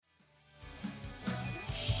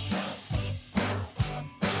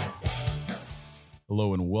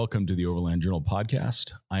Hello and welcome to the Overland Journal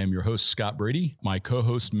podcast. I am your host, Scott Brady. My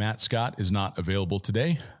co-host, Matt Scott, is not available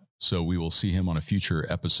today, so we will see him on a future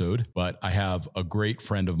episode. But I have a great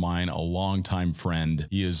friend of mine, a longtime friend.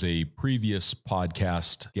 He is a previous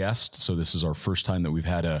podcast guest, so this is our first time that we've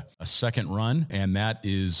had a second run, and that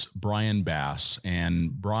is Bryon Bass.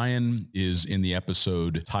 And Bryon is in the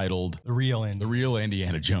episode titled The Real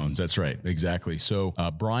Indiana Jones. That's right, exactly. So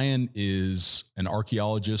Bryon is an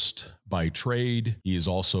archaeologist by trade. He is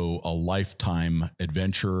also a lifetime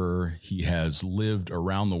adventurer. He has lived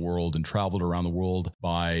around the world and traveled around the world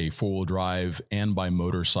by four-wheel drive and by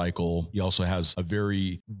motorcycle. He also has a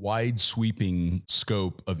very wide sweeping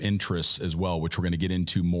scope of interests as well, which we're going to get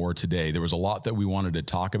into more today. There was a lot that we wanted to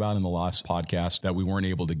talk about in the last podcast that we weren't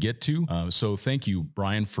able to get to. So thank you,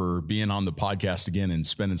 Bryon, for being on the podcast again and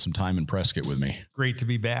spending some time in Prescott with me. Great to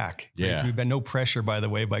be back. Yeah. We've been no pressure, by the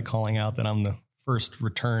way, by calling out that I'm the first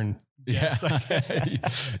return. Yes.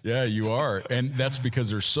 Yeah, you are. And that's because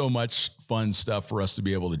there's so much fun stuff for us to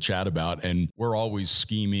be able to chat about. And we're always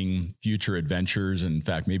scheming future adventures. In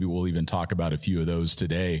fact, maybe we'll even talk about a few of those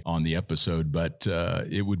today on the episode. But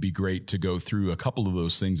it would be great to go through a couple of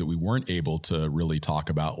those things that we weren't able to really talk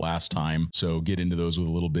about last time. So get into those with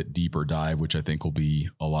a little bit deeper dive, which I think will be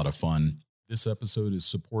a lot of fun. This episode is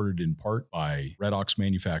supported in part by Red Ox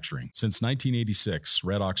Manufacturing. Since 1986,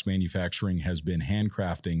 Red Ox Manufacturing has been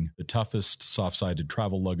handcrafting the toughest soft-sided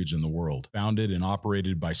travel luggage in the world. Founded and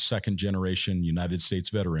operated by second-generation United States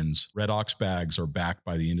veterans, Red Ox bags are backed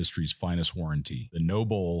by the industry's finest warranty, the No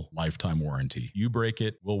Bull lifetime warranty. You break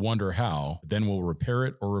it, we'll wonder how, then we'll repair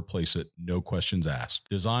it or replace it, no questions asked.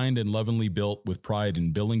 Designed and lovingly built with pride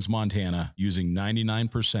in Billings, Montana, using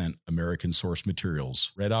 99% American-sourced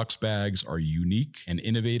materials, Red Ox bags are unique and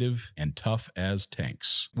innovative and tough as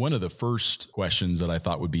tanks. One of the first questions that I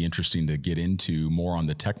thought would be interesting to get into more on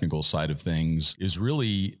the technical side of things is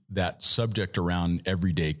really that subject around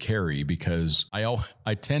everyday carry, because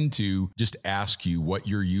I tend to just ask you what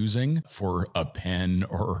you're using for a pen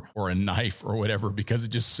or a knife or whatever, because it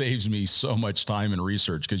just saves me so much time and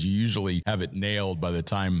research, because you usually have it nailed by the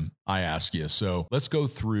time I ask you. So let's go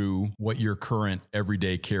through what your current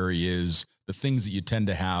everyday carry is, the things that you tend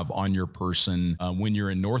to have on your person when you're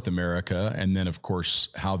in North America, and then, of course,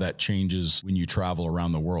 how that changes when you travel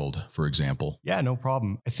around the world, for example. Yeah, no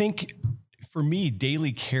problem. I think for me,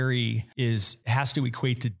 daily carry has to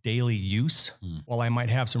equate to daily use. While I might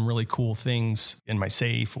have some really cool things in my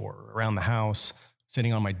safe or around the house,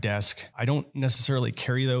 sitting on my desk, I don't necessarily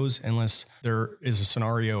carry those unless there is a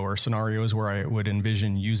scenario or scenarios where I would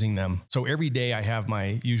envision using them. So every day I have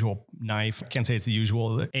my usual knife. I can't say it's the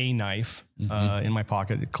usual, a knife in my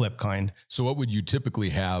pocket, the clip kind. So what would you typically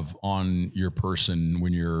have on your person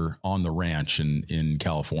when you're on the ranch in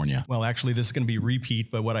California? Well, actually, this is going to be repeat,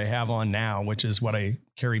 but what I have on now, which is what I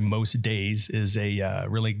carry most days, is a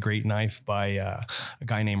really great knife by a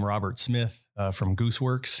guy named Robert Smith from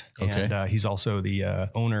Gooseworks. Okay. And he's also the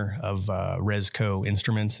owner of Resco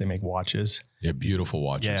Instruments. They make watches. Yeah, beautiful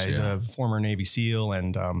watches. Yeah, he's a former Navy SEAL,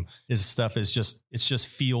 and his stuff is just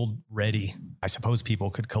field ready. I suppose people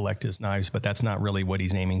could collect his knives, but that's not really what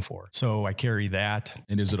he's aiming for. So I carry that.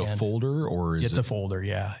 And is it a folder or is it's a folder?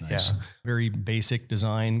 Yeah. Nice. Yeah. Very basic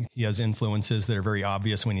design. He has influences that are very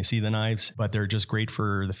obvious when you see the knives, but they're just great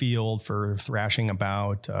for the field, for thrashing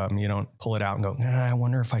about. You don't pull it out and go, I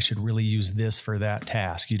wonder if I should really use this for that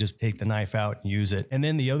task. You just take the knife out and use it. And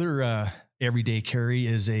then the other everyday carry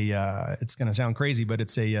is it's going to sound crazy, but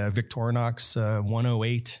it's a Victorinox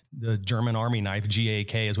 108, the German Army knife,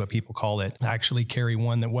 GAK is what people call it. I actually carry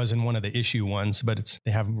one that wasn't one of the issue ones, but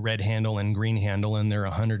they have red handle and green handle, and they're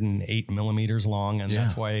 108 millimeters long. And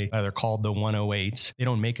that's why they're called the 108s. They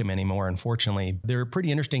don't make them anymore, unfortunately. They're a pretty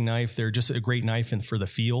interesting knife. They're just a great knife for the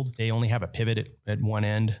field. They only have a pivot at one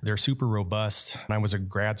end. They're super robust. When I was a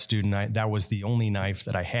grad student, that was the only knife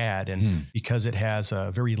that I had. And because it has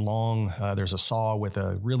a very long, there's a saw with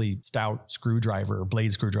a really stout screwdriver,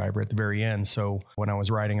 blade screwdriver at the very end. So when I was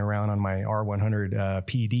riding around on my R100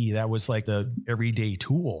 PD, that was like the everyday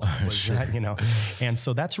tool. Sure. That, and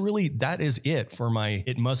so that is it for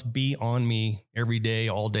it must be on me every day,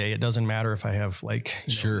 all day. It doesn't matter if I have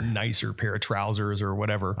nicer pair of trousers or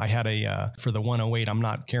whatever. I had for the 108, I'm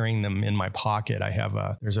not carrying them in my pocket. I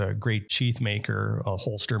have there's a great sheath maker, a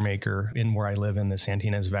holster maker in where I live in the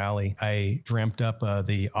Santinez Valley. I dreamt up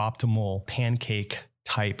the optimal pancake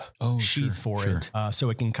type sure, sheath for it. So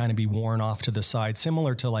it can kind of be worn off to the side,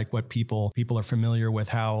 similar to like what people are familiar with,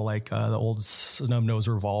 how like the old snub nose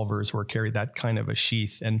revolvers were carried that kind of a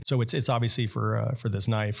sheath. And so it's obviously for this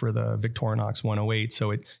knife, for the Victorinox 108.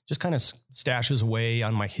 So it just kind of stashes away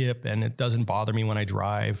on my hip, and it doesn't bother me when I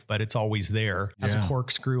drive, but it's always there. Has a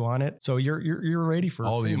corkscrew on it. So you're ready for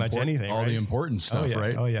pretty much anything. All the important stuff,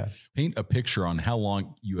 right? Oh yeah. Paint a picture on how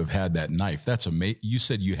long you have had that knife. That's amazing. You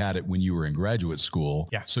said you had it when you were in graduate school.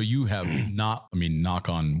 Yeah. So you have not, I mean, knock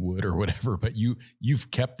on wood or whatever, but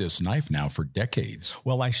you've kept this knife now for decades.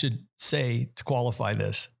 Well, I should say, to qualify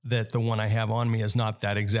this, that the one I have on me is not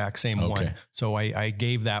that exact same one. So I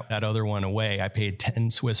gave that other one away. I paid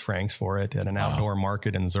 10 Swiss francs for it at an outdoor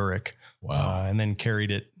market in Zurich. Wow. And then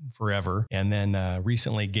carried it forever. And then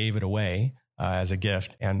recently gave it away as a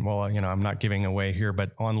gift. And well, I'm not giving away here,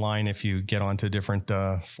 but online, if you get onto different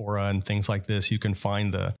fora and things like this, you can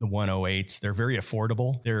find the 108s. They're very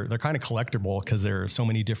affordable. They're kind of collectible because there are so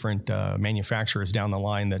many different manufacturers down the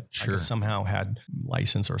line that somehow had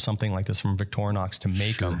license or something like this from Victorinox to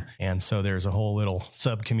make them. And so there's a whole little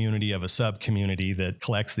sub-community of a sub-community that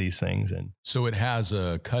collects these things. And so it has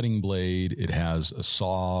a cutting blade. It has a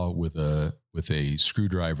saw with a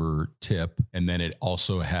screwdriver tip, and then it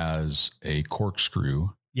also has a corkscrew.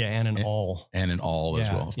 Yeah, and an awl. And an awl as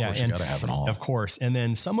well. Of course, you got to have an awl. Of course. And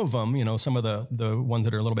then some of them, some of the ones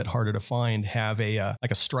that are a little bit harder to find have a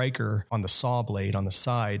like a striker on the saw blade on the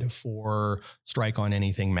side for strike on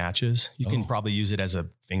anything matches. You can probably use it as a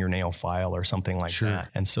fingernail file or something like that.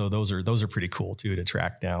 And so those are pretty cool too to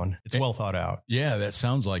track down. It's well thought out. Yeah, that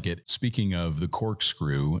sounds like it. Speaking of the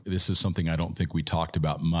corkscrew, this is something I don't think we talked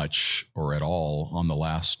about much or at all on the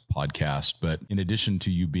last podcast, but in addition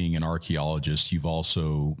to you being an archaeologist, you've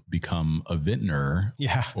also become a vintner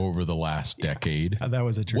over the last decade. That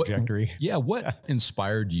was a trajectory. What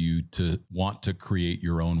inspired you to want to create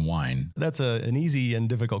your own wine? That's an easy and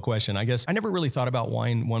difficult question. I guess I never really thought about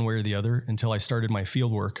wine one way or the other until I started my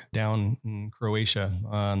field work down in Croatia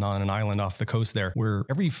on an island off the coast there, where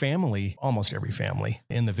almost every family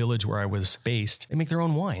in the village where I was based, they make their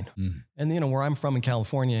own wine. And, where I'm from in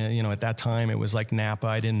California, at that time it was like Napa.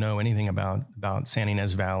 I didn't know anything about San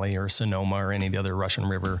Ynez Valley or Sonoma or any of the other Russian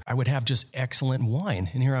River. I would have just excellent wine.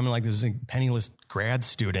 And here I'm like this penniless grad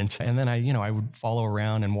student. And then I would follow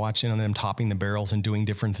around and watch them topping the barrels and doing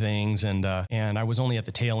different things. And I was only at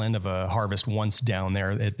the tail end of a harvest once down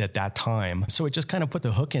there at that time. So it just kind of put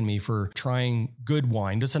the hook in me for trying good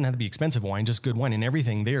wine. It doesn't have to be expensive wine, just good wine. And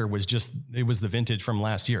everything there was it was the vintage from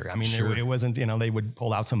last year. I mean, it wasn't, they would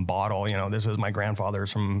pull out some bottle, this was my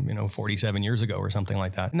grandfather's from, 47 years ago or something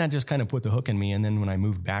like that. And that just kind of put the hook in me. And then when I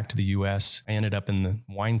moved back to the US, I ended up in the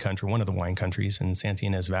wine country, one of the wine countries in Santa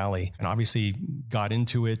Ynez Valley, and obviously got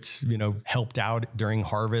into it, helped out during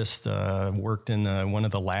harvest, worked in one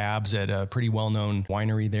of the labs at a pretty well-known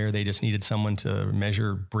winery there. They just needed someone to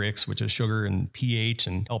measure bricks, which is sugar and pH,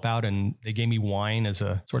 and help out. And they gave me wine as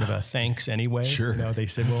a sort of a thanks anyway. They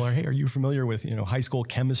said, well, hey, are you familiar with, high school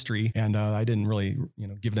chemistry? And I didn't really,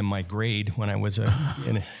 give them my grade when I was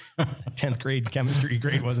in a 10th grade. Chemistry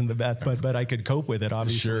grade wasn't the best, but I could cope with it,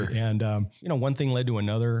 obviously. And, one thing led to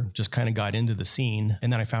another, just kind of got into the scene.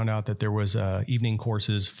 And then I found out that there was evening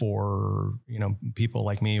courses for, people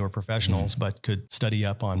like me or professionals, but could study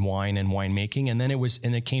up on wine and winemaking. And then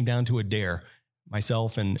it came down to a dare.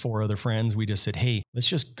 Myself and 4 other friends, we just said, hey, let's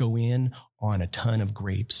just go in on a ton of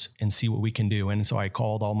grapes and see what we can do. And so I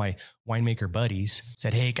called all my winemaker buddies,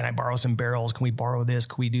 said, hey, can I borrow some barrels? Can we borrow this?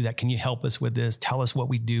 Can we do that? Can you help us with this? Tell us what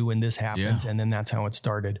we do when this happens. And then that's how it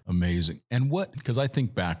started. Amazing. And because I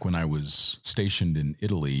think back when I was stationed in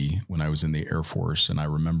Italy, when I was in the Air Force, and I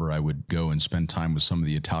remember I would go and spend time with some of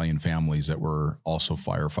the Italian families that were also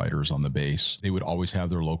firefighters on the base. They would always have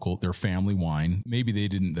their family wine. Maybe they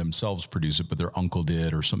didn't themselves produce it, but their uncle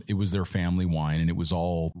did, it was their family wine, and it was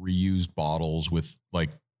all reused bottles with like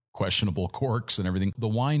questionable corks and everything. The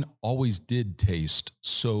wine always did taste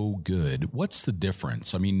so good. What's the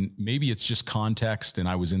difference? I mean, maybe it's just context, and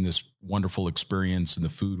I was in this wonderful experience and the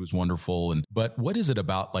food was wonderful. But what is it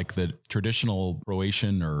about like the traditional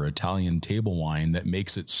Croatian or Italian table wine that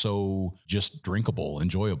makes it so just drinkable,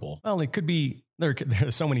 enjoyable? Well, it could be, there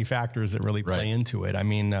are so many factors that really play into it. I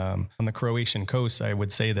mean, on the Croatian coast, I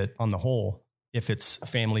would say that on the whole, if it's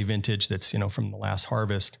family vintage that's, from the last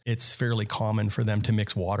harvest, it's fairly common for them to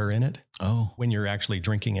mix water in it when you're actually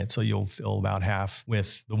drinking it. So you'll fill about half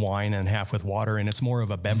with the wine and half with water, and it's more of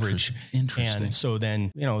a beverage. Interesting. And so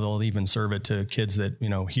then, they'll even serve it to kids that,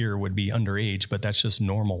 here would be underage, but that's just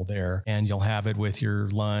normal there. And you'll have it with your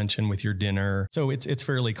lunch and with your dinner. So it's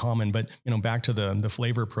fairly common. But, back to the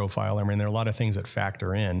flavor profile, I mean, there are a lot of things that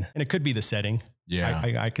factor in, and it could be the setting. Yeah.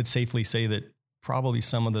 I could safely say that probably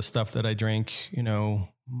some of the stuff that I drink, in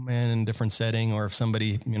a different setting, or if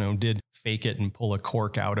somebody, did fake it and pull a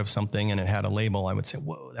cork out of something and it had a label, I would say,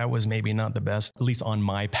 whoa, that was maybe not the best, at least on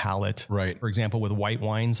my palate. Right. For example, with white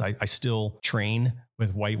wines, I still train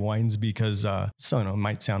with white wines because, it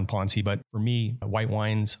might sound poncy, but for me, white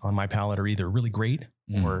wines on my palate are either really great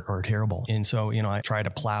or terrible. And so, I try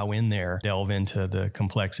to plow in there, delve into the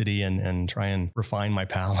complexity and try and refine my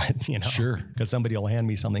palate, Sure. Because somebody will hand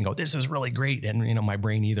me something, go, this is really great. And, my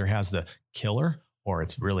brain either has the killer or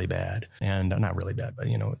it's really bad. And not really bad, but,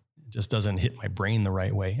 it just doesn't hit my brain the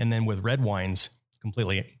right way. And then with red wines,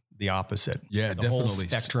 completely the opposite. Yeah, the definitely. whole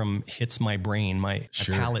spectrum hits my brain. My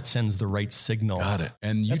palate sends the right signal. Got it.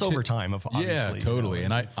 And that's over time. Obviously, yeah, totally.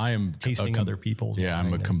 And I am tasting other people's. Yeah,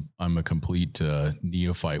 I'm a complete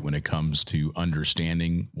neophyte when it comes to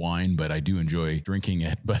understanding wine, but I do enjoy drinking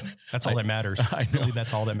it. But that's all that matters. I know. Really,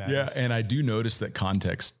 that's all that matters. Yeah, and I do notice that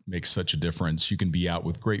context makes such a difference. You can be out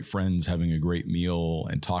with great friends, having a great meal,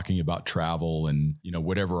 and talking about travel and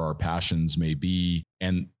whatever our passions may be,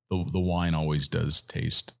 and the wine always does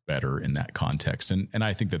taste better in that context. And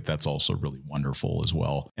I think that that's also really wonderful as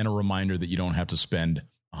well. And a reminder that you don't have to spend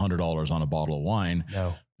 $100 on a bottle of wine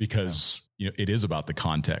because it is about the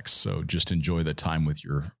context. So just enjoy the time with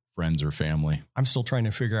your friends or family. I'm still trying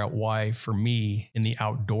to figure out why, for me, in the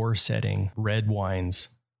outdoor setting, red wines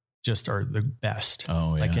just are the best.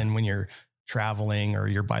 Oh, yeah. Like when you're traveling or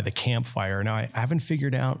you're by the campfire. Now I haven't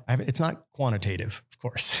figured out, it's not quantitative, of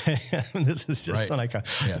course. This is just like a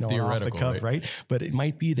theoretical, off the cuff, right? But it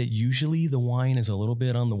might be that usually the wine is a little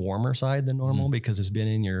bit on the warmer side than normal because it's been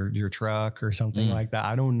in your truck or something like that.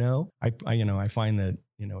 I don't know. I find that,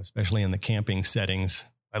 especially in the camping settings,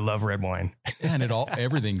 I love red wine. And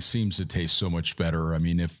everything seems to taste so much better. I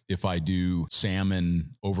mean, if I do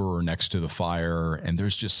salmon over or next to the fire, and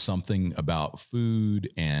there's just something about food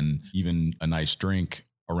and even a nice drink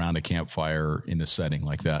around a campfire in a setting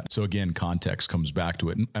like that. So again, context comes back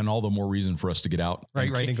to it, and all the more reason for us to get out and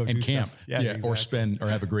go do camp, stuff. Exactly. or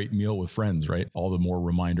have a great meal with friends, right? All the more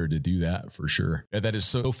reminder to do that for sure. Yeah, that is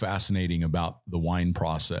so fascinating about the wine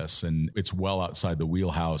process, and it's well outside the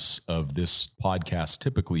wheelhouse of this podcast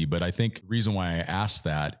typically. But I think the reason why I asked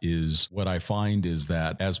that is what I find is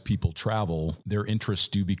that as people travel, their interests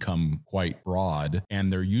do become quite broad,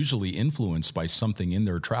 and they're usually influenced by something in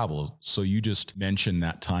their travel. So you just mentioned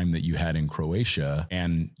that time that you had in Croatia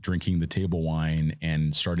and drinking the table wine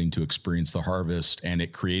and starting to experience the harvest. And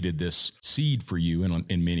it created this seed for you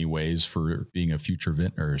in many ways for being a future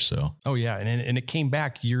vintner. So, oh yeah. And it came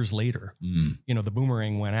back years later, the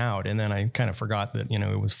boomerang went out, and then I kind of forgot that,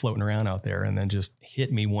 it was floating around out there, and then just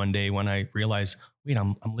hit me one day when I realized, wait,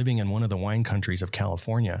 I'm living in one of the wine countries of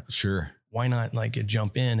California. Sure. Why not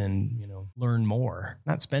jump in and, learn more,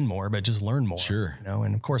 not spend more, but just learn more. Sure.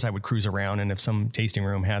 And of course I would cruise around, and if some tasting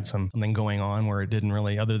room had something going on where it didn't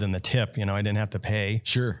really, other than the tip, I didn't have to pay.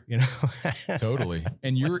 Sure. Totally.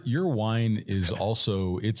 And your wine is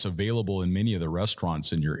also, it's available in many of the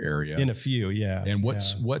restaurants in your area. In a few. Yeah. And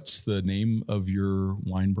what's the name of your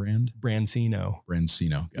wine brand? Brancino.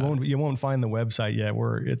 You won't find the website yet,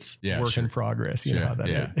 where it's work in progress. You know how that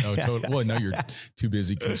is. Oh, totally. Well, no, you're too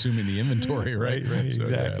busy consuming the inventory, right? Right. So,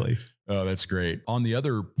 exactly. Yeah. Oh, that's great. On the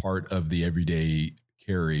other part of the everyday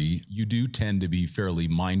carry, you do tend to be fairly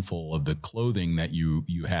mindful of the clothing that you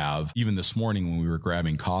have. Even this morning when we were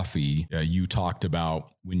grabbing coffee, you talked about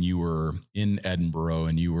when you were in Edinburgh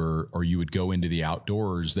and you would go into the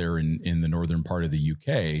outdoors there in the northern part of the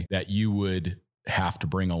UK, that you would have to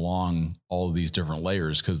bring along all of these different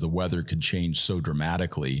layers because the weather could change so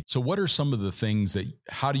dramatically. So what are some of the things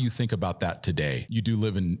how do you think about that today? You do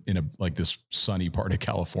live in this sunny part of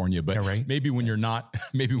California, but maybe when you're not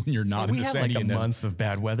in the sunny, a month of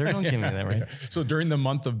bad weather. Don't give me that, right? So during the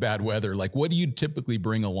month of bad weather, what do you typically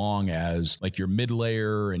bring along as your mid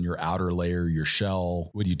layer and your outer layer, your shell?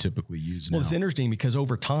 What do you typically use now? Well, it's interesting because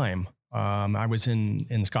over time, I was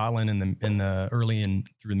in Scotland in the early and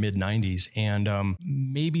through the mid 90s, and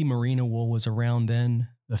maybe merino wool was around then,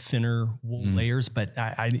 the thinner wool layers, but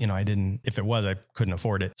I didn't, if it was, I couldn't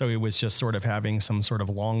afford it. So it was just sort of having some sort of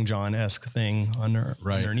long john-esque thing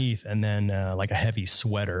underneath, and then like a heavy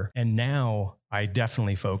sweater. And now I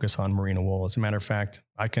definitely focus on merino wool. As a matter of fact,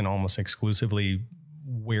 I can almost exclusively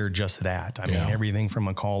wear just that. I mean, everything from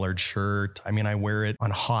a collared shirt. I mean, I wear it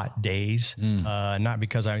on hot days, not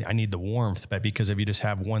because I need the warmth, but because if you just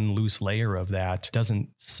have one loose layer of that, it doesn't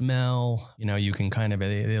smell, you can kind of,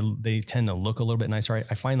 they tend to look a little bit nicer.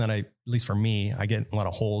 I find that at least for me, I get a lot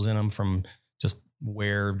of holes in them from just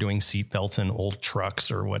wear doing seat belts in old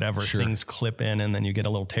trucks or whatever. Sure. Things clip in and then you get a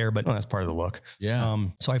little tear, but that's part of the look. Yeah.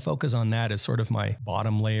 So I focus on that as sort of my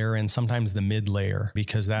bottom layer and sometimes the mid layer,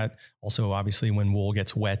 because that also obviously when wool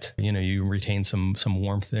gets wet, you retain some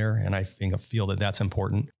warmth there. And I feel that that's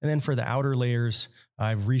important. And then for the outer layers,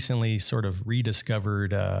 I've recently sort of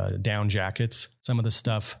rediscovered down jackets, some of the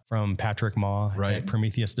stuff from Patrick Ma at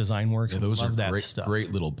Prometheus Design Works. Yeah, those Love are that great, stuff.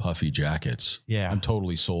 great little puffy jackets. Yeah. I'm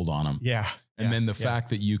totally sold on them. Yeah. And then the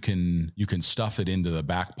fact that you can stuff it into the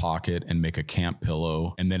back pocket and make a camp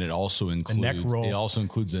pillow. And then it also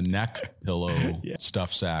includes a neck pillow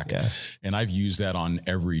stuff sack. Yeah. And I've used that on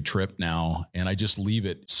every trip now. And I just leave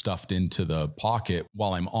it stuffed into the pocket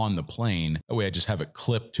while I'm on the plane. That way I just have it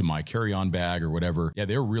clipped to my carry-on bag or whatever. Yeah,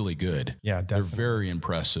 they're really good. Yeah, definitely. They're very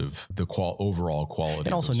impressive, the overall quality.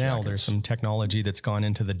 And also now there's some technology that's gone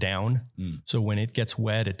into the down. So when it gets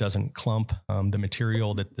wet, it doesn't clump. The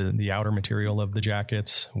material that the outer material of the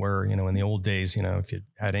jackets, where in the old days, if you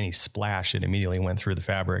had any splash, it immediately went through the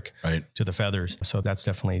fabric to the feathers. So that's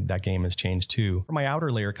definitely, that game has changed too. For my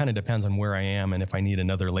outer layer, kind of depends on where I am and if I need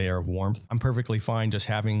another layer of warmth. I'm perfectly fine just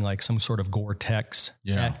having like some sort of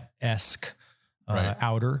Gore-Tex-esque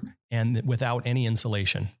outer and without any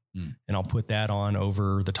insulation. And I'll put that on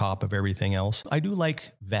over the top of everything else. I do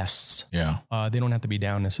like vests. Yeah. They don't have to be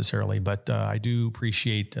down necessarily, but I do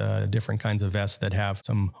appreciate different kinds of vests that have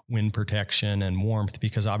some wind protection and warmth,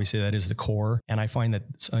 because obviously that is the core. And I find that,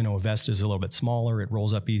 a vest is a little bit smaller. It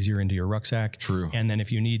rolls up easier into your rucksack. True. And then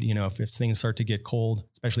if you need, if things start to get cold,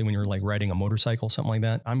 especially when you're like riding a motorcycle, something like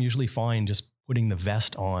that, I'm usually fine just putting the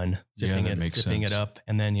vest on, zipping it up,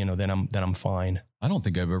 and then, then I'm fine. I don't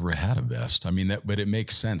think I've ever had a vest. I mean, but it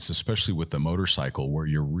makes sense, especially with the motorcycle where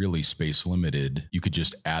you're really space limited. You could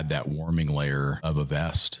just add that warming layer of a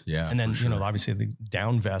vest. Yeah. And then, obviously the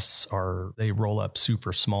down vests they roll up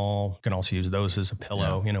super small. You can also use those as a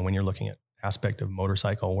pillow, when you're looking at aspect of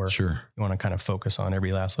motorcycle where you want to kind of focus on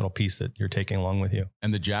every last little piece that you're taking along with you.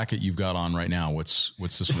 And the jacket you've got on right now, what's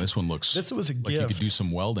this one? This one looks this was a like gift. You could do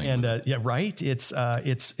some welding. And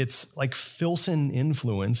it's like Filson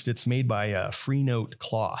influenced. It's made by Free Note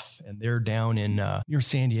Cloth, and they're down in near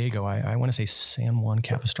San Diego. I want to say San Juan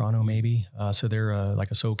Capistrano maybe. So they're like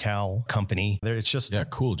a SoCal company. It's just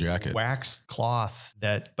cool jacket, waxed cloth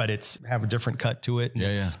but it's have a different cut to it.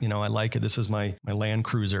 And I like it. This is my Land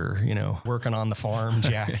Cruiser, working on the farm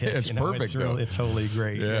jacket. It's perfect. It's totally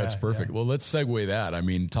great. Yeah, it's perfect. Yeah. Well, let's segue that. I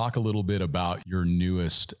mean, talk a little bit about your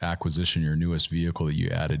newest acquisition, your newest vehicle that you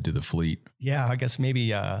added to the fleet. Yeah, I guess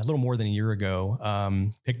maybe a little more than a year ago,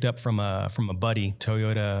 picked up from a buddy,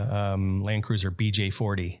 Toyota Land Cruiser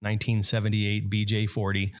BJ40, 1978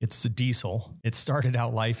 BJ40. It's a diesel. It started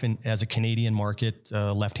out life as a Canadian market,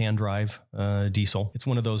 left-hand drive diesel. It's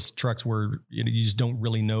one of those trucks where you just don't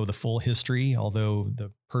really know the full history, although the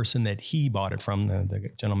person that he bought it from, the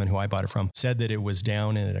gentleman who I bought it from, said that it was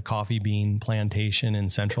down in a coffee bean plantation in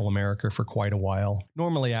Central America for quite a while.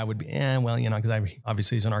 Normally I would be, because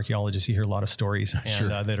obviously as an archaeologist, you hear a lot of stories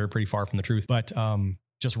that are pretty far from the truth. But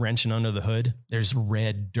just wrenching under the hood, there's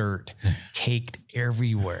red dirt caked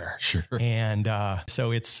everywhere. Sure. And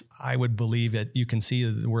so I would believe that you can see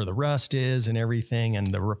where the rust is and everything, and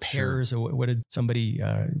the repairs. Sure. What did somebody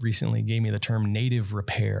recently gave me the term native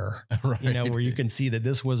repair, right. Where you can see that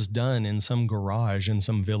this was done in some garage in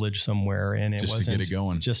some village somewhere. And it wasn't to get it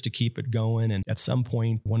going, just to keep it going. And at some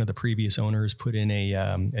point, one of the previous owners put in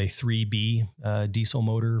a 3B diesel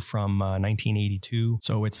motor from 1982.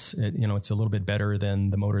 So it's a little bit better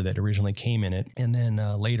than the motor that originally came in it. And then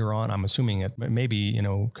later on, I'm assuming it maybe,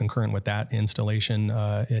 concurrent with that installation,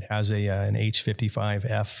 it has an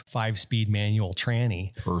H55F 5-speed manual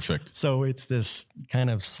tranny. Perfect. So it's this kind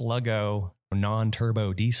of sluggo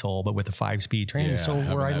non-turbo diesel, but with a 5-speed tranny. Yeah, so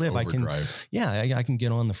where I live, overdrive. I can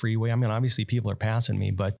get on the freeway. I mean, obviously people are passing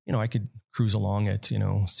me, but I could cruise along at,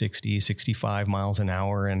 60, 65 miles an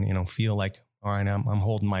hour and, feel like, all right, I'm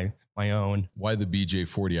holding my own. Why the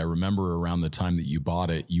BJ40? I remember around the time that you bought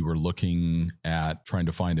it, you were looking at trying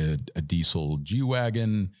to find a diesel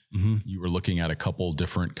G-Wagon. Mm-hmm. You were looking at a couple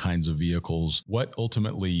different kinds of vehicles. What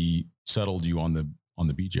ultimately settled you on the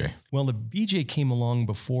BJ? Well, the BJ came along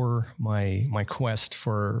before my quest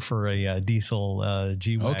for a diesel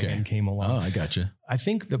G-Wagon came along. Oh, I gotcha. I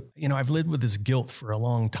think I've lived with this guilt for a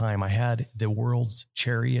long time. I had the world's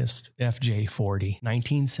cheeriest FJ40,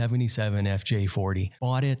 1977 FJ40.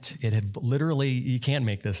 Bought it. It had literally, you can't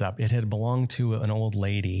make this up. It had belonged to an old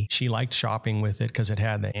lady. She liked shopping with it because it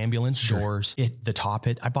had the ambulance doors.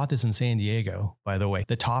 I bought this in San Diego, by the way.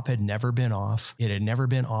 The top had never been off. It had never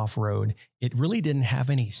been off-road. It really didn't have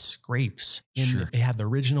any scrapes. It had the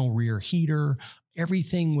original rear heater.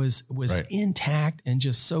 everything was Right. intact and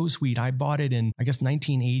just so sweet. I bought it in, I guess,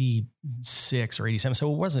 1986 or 87.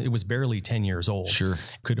 So it was barely 10 years old. Sure.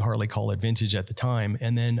 Could hardly call it vintage at the time.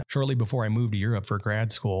 And then shortly before I moved to Europe for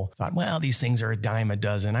grad school, thought, well, these things are a dime a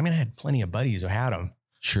dozen. I mean, I had plenty of buddies who had them.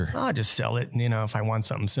 Sure. I'll just sell it. And, if I want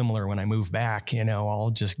something similar when I move back,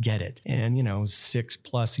 I'll just get it. And,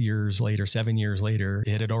 6+ years later, 7 years later,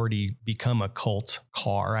 it had already become a cult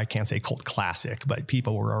car. I can't say cult classic, but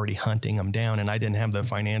people were already hunting them down and I didn't have the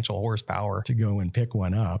financial horsepower to go and pick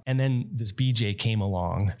one up. And then this BJ came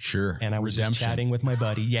along. Sure. And I was just chatting with my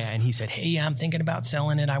buddy. Yeah. And he said, hey, I'm thinking about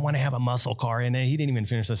selling it. I want to have a muscle car. And he didn't even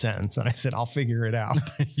finish the sentence. And I said, I'll figure it out.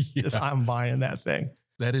 Just, I'm buying that thing.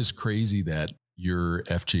 That is crazy that your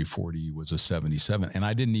FJ40 was a 77. And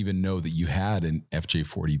I didn't even know that you had an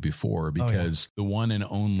FJ40 before, because the one and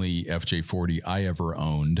only FJ40 I ever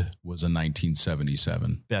owned was a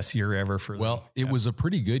 1977. Best year ever for them. Well, it was a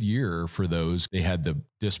pretty good year for those. They had the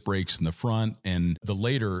disc brakes in the front, and the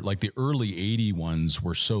later, like the early 80 ones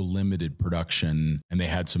were so limited production, and they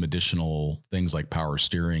had some additional things like power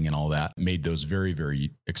steering and all that, made those very,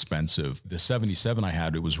 very expensive. The 77 I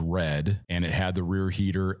had, it was red and it had the rear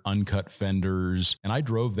heater, uncut fenders. And I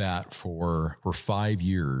drove that for 5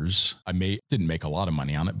 years. Didn't make a lot of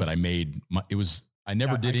money on it, but I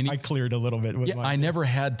never did any. I cleared a little bit. With I never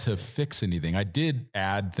had to fix anything. I did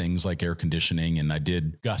add things like air conditioning, and I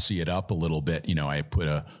did gussy it up a little bit. I put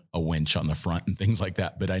a winch on the front and things like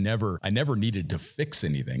that, but I never needed to fix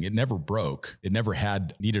anything. It never broke. It never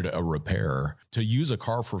needed a repair. To use a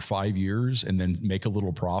car for 5 years and then make a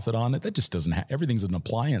little profit on it, that just doesn't everything's an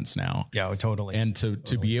appliance now. Yeah, totally. And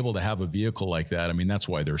to be able to have a vehicle like that, I mean, that's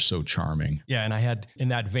why they're so charming. Yeah. And in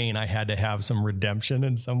that vein, I had to have some redemption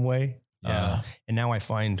in some way. Yeah. And now I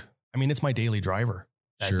find, it's my daily driver,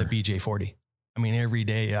 the BJ40. Every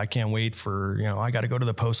day I can't wait for, I got to go to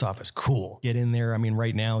the post office. Cool. Get in there.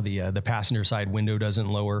 Right now the passenger side window doesn't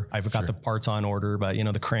lower. I've got the parts on order, but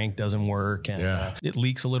the crank doesn't work, and it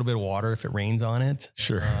leaks a little bit of water if it rains on it.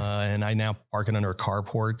 Sure. And I now park it under a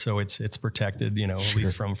carport, so it's protected, at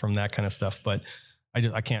least from that kind of stuff. But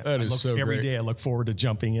I can't. Every day I look forward to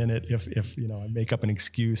jumping in it. If I make up an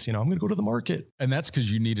excuse, I'm going to go to the market. And that's because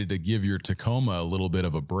you needed to give your Tacoma a little bit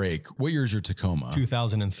of a break. What year is your Tacoma?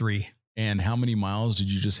 2003. And how many miles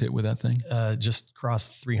did you just hit with that thing? Just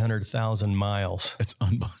crossed 300,000 miles. It's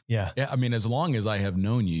unbelievable. Yeah. Yeah. As long as I have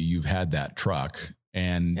known you, you've had that truck.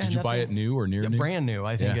 And did you buy it new or near new? Brand new.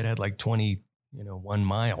 I think it had like 21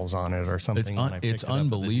 miles on it or something. It's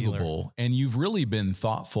unbelievable. And you've really been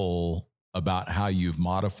thoughtful about how you've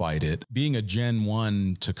modified it. Being a Gen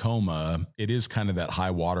 1 Tacoma, it is kind of that high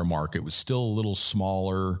water mark. It was still a little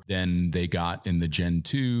smaller than they got in the Gen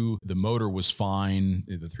 2. The motor was fine.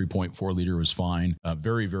 The 3.4 liter was fine.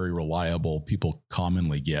 Very, very reliable. People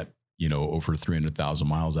commonly get over 300,000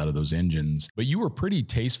 miles out of those engines, but you were pretty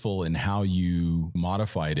tasteful in how you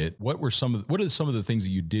modified it. What are some of the things that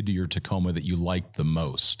you did to your Tacoma that you liked the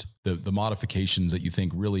most? The modifications that you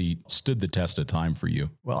think really stood the test of time for you?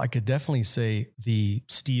 Well, I could definitely say the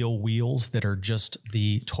steel wheels that are just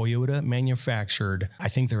the Toyota manufactured. I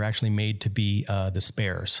think they're actually made to be the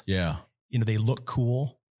spares. Yeah. They look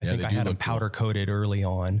cool. I think I had them powder coated early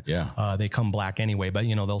on. Yeah. They come black anyway, but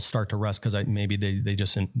they'll start to rust because maybe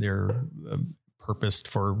they're purposed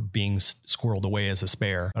for being squirreled away as a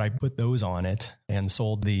spare. But I put those on it and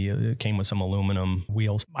sold it came with some aluminum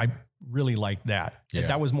wheels. I really liked that. Yeah.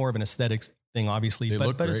 That was more of an aesthetics thing, obviously,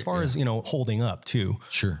 but as far as, holding up too.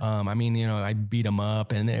 Sure. I beat them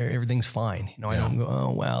up and everything's fine. I don't go,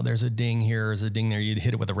 oh, wow, there's a ding here, there's a ding there. You'd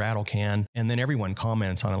hit it with a rattle can. And then everyone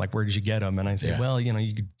comments on it. Like, where did you get them? And I say, well,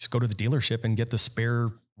 you could just go to the dealership and get the spare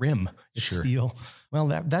rim. It's steel. Well,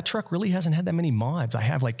 that truck really hasn't had that many mods. I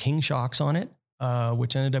have like King shocks on it,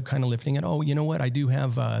 which ended up kind of lifting it. Oh, you know what? I do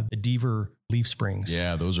have the Deaver leaf springs.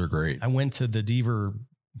 Yeah, those are great. I went to the Deaver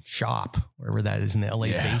shop, wherever that is in the LA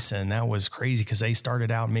basin. That was crazy because they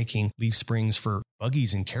started out making leaf springs for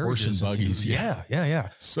buggies and carriages. Horse and buggies. Yeah.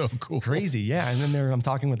 So cool. Crazy. Yeah. And then I'm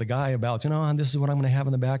talking with the guy about, this is what I'm going to have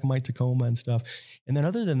in the back of my Tacoma and stuff. And then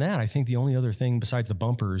other than that, I think the only other thing besides the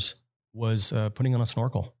bumpers was putting on a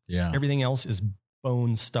snorkel. Yeah. Everything else is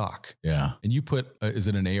bone stock. Yeah. And you put, is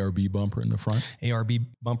it an ARB bumper in the front? ARB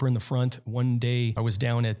bumper in the front. One day I was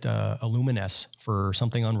down at Illumines for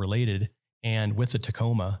something unrelated, and with the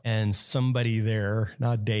Tacoma, and somebody there,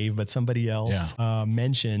 not Dave, but somebody else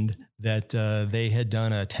mentioned that they had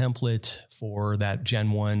done a template for that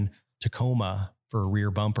Gen 1 Tacoma for a rear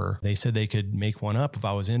bumper. They said they could make one up if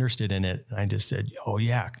I was interested in it. And I just said, oh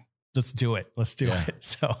yeah, let's do it. Let's do it.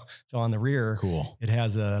 So on the rear, cool. It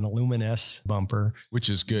has an aluminous bumper, which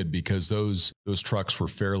is good because those trucks were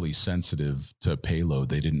fairly sensitive to payload.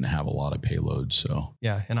 They didn't have a lot of payload. So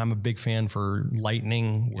yeah. And I'm a big fan for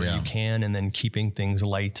lightening where you can, and then keeping things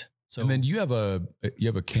light. So, and then you have a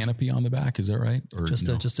canopy on the back, is that right? Or just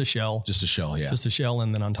a shell, just a shell. Yeah. Just a shell.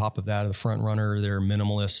 And then on top of that, the front runner, their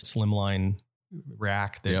minimalist slimline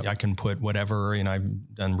rack that I can put whatever, and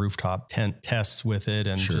I've done rooftop tent tests with it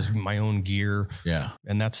and just my own gear. Yeah.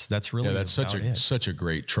 And that's really, that's such a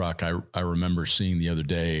great truck. I remember seeing the other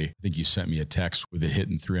day, I think you sent me a text with it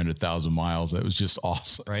hitting 300,000 miles. That was just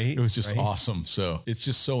awesome. Right. It was just awesome. So it's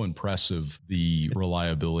just so impressive, the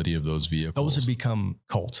reliability of those vehicles. Those have become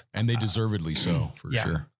cult, and they deservedly so for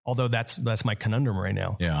sure. Although that's my conundrum right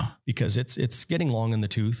now. Yeah. Because it's getting long in the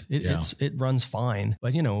tooth. It runs fine,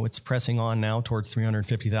 but it's pressing on now towards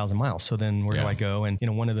 350,000 miles. So then where do I go? And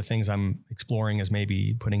one of the things I'm exploring is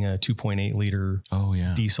maybe putting a 2.8 liter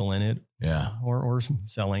diesel in it. Yeah. Or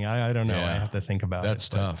selling. I don't know. I have to think about That's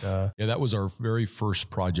tough. That was our very first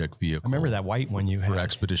project vehicle. I remember that white one you had. For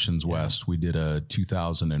Expeditions West. We did a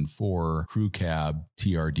 2004 crew cab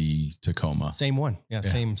TRD Tacoma. Same one. Yeah.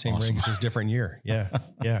 Same awesome. Rig. Just different year. Yeah.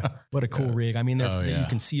 Yeah. What a cool rig. I mean, you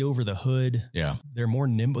can see over the hood. Yeah. They're more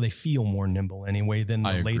nimble. They feel more nimble anyway than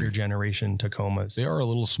the later generation Tacomas. They are a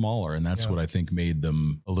little smaller, and that's what I think made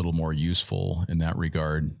them a little more useful in that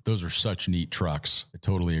regard. Those are such neat trucks. I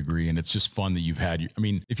totally agree. And it's just fun that you've had. I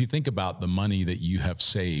mean, if you think about the money that you have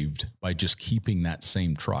saved by just keeping that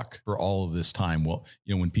same truck for all of this time, well,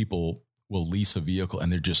 when people will lease a vehicle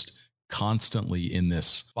and they're just constantly in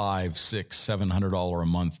this $500, $600, $700 a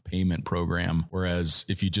month payment program. Whereas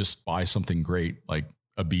if you just buy something great, like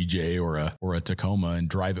a BJ or a Tacoma, and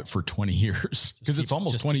drive it for 20 years, because it's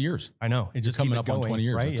almost 20 years. I know. It's just coming up on 20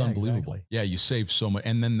 years. Right? It's unbelievable. Exactly. Yeah. You save so much.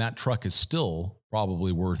 And then that truck is still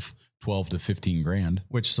probably worth 12 to 15 grand,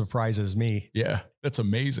 which surprises me. Yeah. That's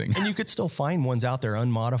amazing. And you could still find ones out there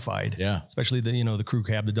unmodified. Yeah. Especially the crew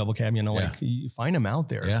cab, the double cab, like you find them out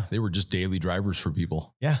there. Yeah. They were just daily drivers for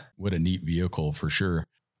people. Yeah. What a neat vehicle for sure.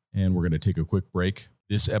 And we're going to take a quick break.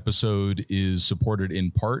 This episode is supported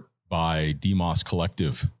in part by DMOS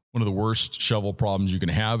Collective. One of the worst shovel problems you can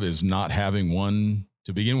have is not having one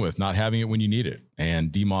to begin with, not having it when you need it.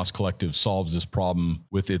 And DMOS Collective solves this problem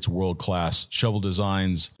with its world-class shovel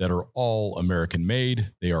designs that are all American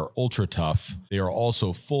made. They are ultra tough. They are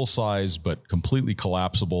also full-size but completely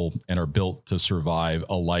collapsible and are built to survive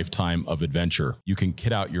a lifetime of adventure. You can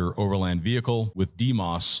kit out your overland vehicle with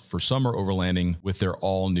DMOS for summer overlanding with their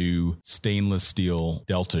all-new stainless steel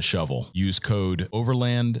Delta shovel. Use code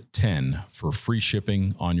OVERLAND10 for free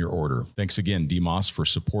shipping on your order. Thanks again, DMOS, for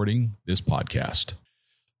supporting this podcast.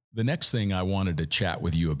 The next thing I wanted to chat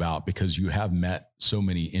with you about, because you have met so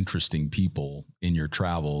many interesting people in your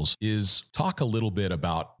travels, is talk a little bit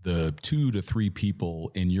about the 2 to 3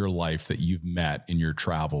 people in your life that you've met in your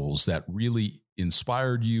travels that really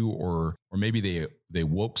inspired you, or maybe they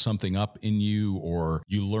woke something up in you, or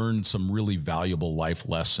you learned some really valuable life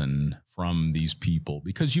lesson from these people,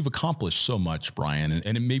 because you've accomplished so much, Bryon.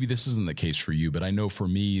 And maybe this isn't the case for you, but I know for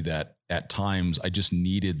me that at times I just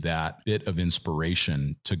needed that bit of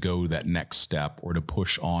inspiration to go that next step or to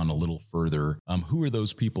push on a little further. Who are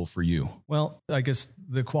those people for you? Well, I guess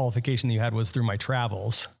the qualification that you had was through my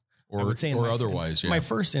travels. Or otherwise, My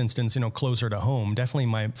first instance, closer to home, definitely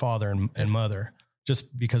my father and mother,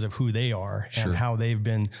 just because of who they are and how they've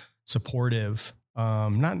been supportive.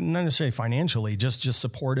 Not necessarily financially, just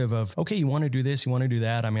supportive of, okay, you want to do this, you want to do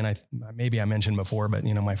that. I mean, maybe I mentioned before, but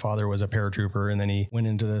my father was a paratrooper and then he went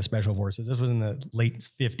into the special forces. This was in the late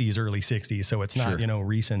 50s, early 60s. So it's not,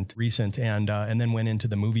 recent. And then went into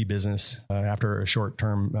the movie business after a short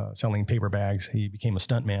term selling paper bags. He became a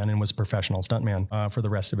stuntman and was a professional stuntman for the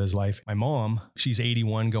rest of his life. My mom, she's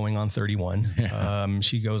 81 going on 31. Yeah.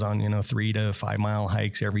 She goes on, 3 to 5 mile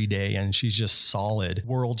hikes every day. And she's just solid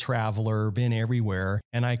world traveler, been everywhere.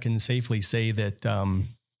 And I can safely say that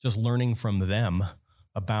just learning from them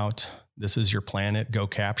about this is your planet, go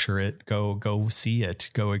capture it, go see it,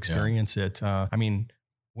 go experience it. I mean,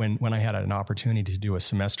 when I had an opportunity to do a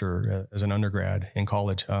semester as an undergrad in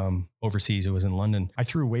college overseas, it was in London, I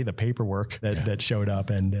threw away the paperwork that showed up.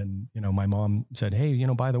 And my mom said, hey,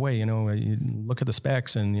 by the way, you look at the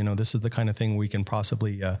specs and, this is the kind of thing we can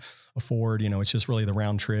possibly afford. It's just really the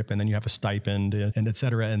round trip. And then you have a stipend and et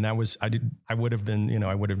cetera. And that was, I would have been,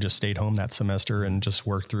 I would have just stayed home that semester and just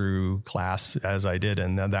worked through class as I did.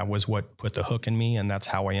 And that was what put the hook in me. And that's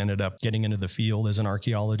how I ended up getting into the field as an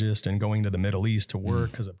archaeologist and going to the Middle East to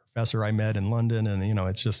work as a professor I met in London. And,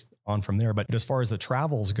 it's just on from there. But as far as the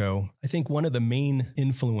travels go, I think one of the main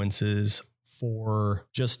influences for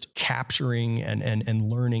just capturing and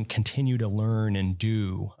learning, continue to learn and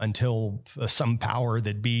do until some power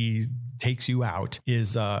that be takes you out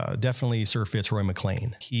is definitely Sir Fitzroy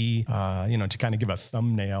MacLean. He, to kind of give a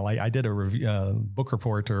thumbnail, I did a book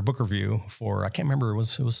report or a book review for, I can't remember, it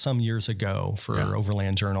was some years ago for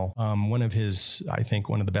Overland Journal. One of his, I think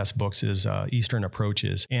one of the best books is Eastern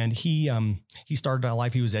Approaches. And he started out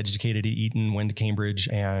life, he was educated at Eton, went to Cambridge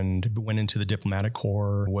and went into the diplomatic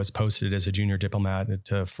corps, was posted as a junior diplomat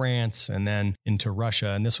to France and then into Russia.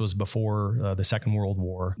 And this was before the Second World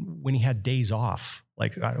War. When he had days off,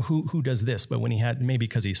 like who does this? But when he had, maybe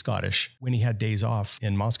because he's Scottish, when he had days off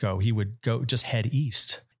in Moscow, he would go just head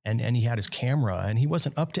east. And he had his camera and he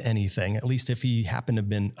wasn't up to anything. At least if he happened to have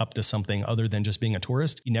been up to something other than just being a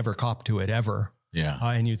tourist, he never copped to it ever. Yeah.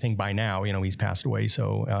 And you think by now, he's passed away.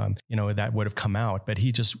 So, that would have come out, but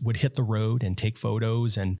he just would hit the road and take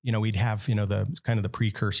photos. And, we'd have, the kind of the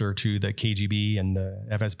precursor to the KGB and the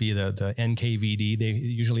FSB, the NKVD. They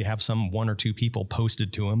usually have some one or two people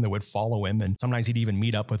posted to him that would follow him. And sometimes he'd even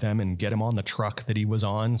meet up with them and get him on the truck that he was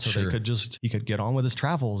on. So he could get on with his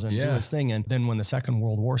travels and do his thing. And then when the Second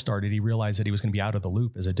World War started, he realized that he was going to be out of the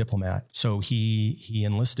loop as a diplomat. So he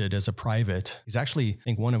enlisted as a private. He's actually, I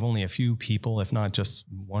think, one of only a few people, if not just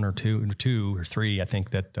one or two or three, I think,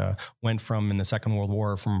 that went from in the Second World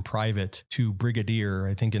War from private to brigadier.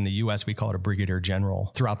 I think in the US we call it a brigadier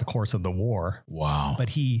general throughout the course of the war. Wow. But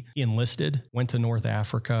he enlisted, went to North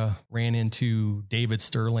Africa, ran into David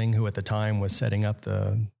Sterling, who at the time was setting up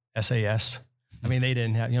the SAS. I mean, they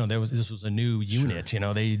didn't have, this was a new unit,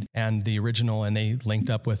 they linked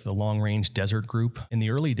up with the long range desert group. In the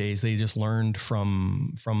early days, they just learned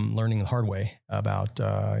from learning the hard way about,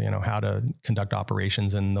 how to conduct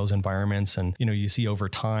operations in those environments. And, you see over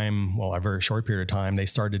time, a very short period of time, they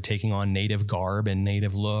started taking on native garb and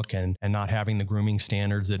native look and not having the grooming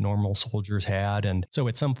standards that normal soldiers had. And so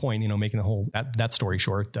at some point, making the whole, that story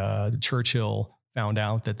short, Churchill found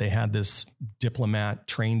out that they had this diplomat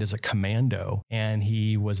trained as a commando, and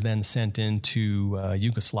he was then sent into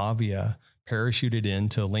Yugoslavia, parachuted in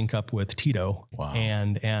to link up with Tito. Wow.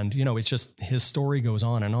 And it's just, his story goes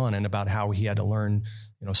on and about how he had to learn,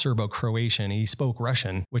 Serbo-Croatian. He spoke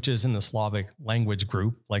Russian, which is in the Slavic language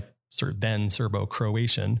group, like then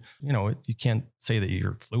Serbo-Croatian. You can't say that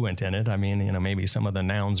you're fluent in it. I mean, maybe some of the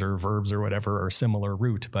nouns or verbs or whatever are similar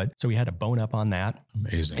root, but so he had to bone up on that.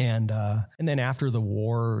 Amazing. And then after the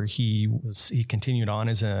war, he continued on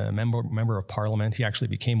as a member of parliament. He actually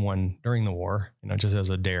became one during the war, just as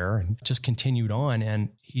a dare, and just continued on.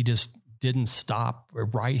 And he just didn't stop,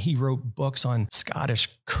 right? He wrote books on Scottish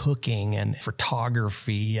cooking and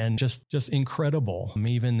photography and just incredible.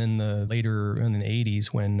 Even in the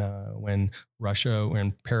 80s when Russia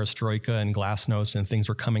and perestroika and glasnost and things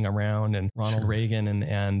were coming around, and Ronald Reagan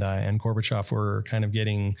and Gorbachev were kind of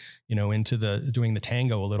getting, into doing the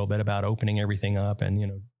tango a little bit about opening everything up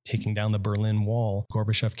and, taking down the Berlin Wall.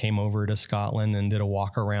 Gorbachev came over to Scotland and did a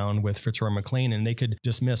walk around with Fitzroy MacLean, and they could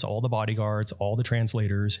dismiss all the bodyguards, all the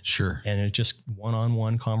translators. Sure. And it just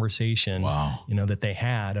one-on-one conversation, that they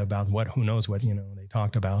had about who knows what, they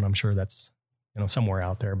talked about. I'm sure that's, somewhere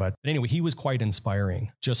out there. But anyway, he was quite inspiring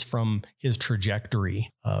just from his trajectory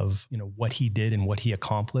of, what he did and what he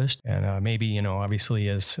accomplished. And maybe, obviously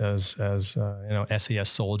as SAS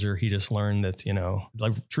soldier, he just learned that,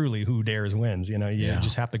 like truly who dares wins, you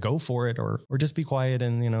just have to go for it or just be quiet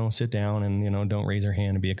and, sit down and, don't raise your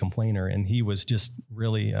hand and be a complainer. And he was just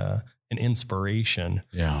really, an inspiration.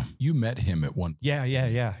 Yeah. You met him at one point.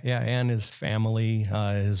 Yeah. And his family,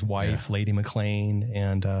 his wife, Lady MacLean.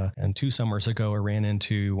 And 2 summers ago, I ran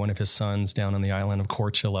into one of his sons down on the island of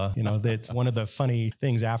Korčula. That's one of the funny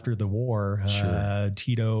things after the war.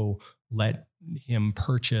 Tito let him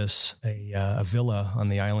purchase a villa on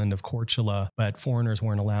the island of Korčula, but foreigners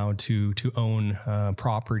weren't allowed to own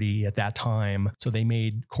property at that time. So they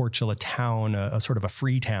made Korčula town a sort of a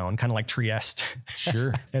free town, kind of like Trieste.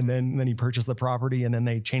 Sure. And then he purchased the property, and then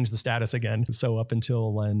they changed the status again. So up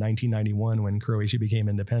until 1991, when Croatia became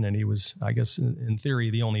independent, he was, I guess, in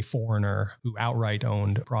theory, the only foreigner who outright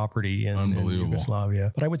owned property in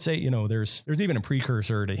Yugoslavia. But I would say, there's even a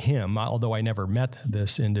precursor to him, although I never met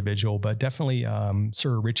this individual, but definitely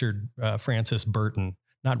Sir Richard Francis Burton,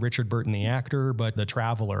 not Richard Burton, the actor, but the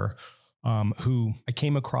traveler, who I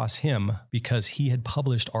came across him because he had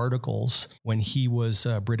published articles when he was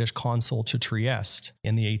a British consul to Trieste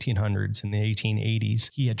in the 1800s, in the 1880s.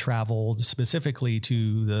 He had traveled specifically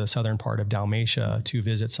to the southern part of Dalmatia to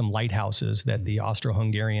visit some lighthouses that the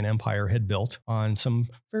Austro-Hungarian Empire had built on some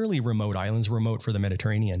fairly remote islands, remote for the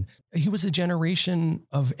Mediterranean. He was a generation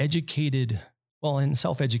of educated, and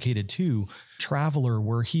self-educated too, traveler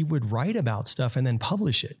where he would write about stuff and then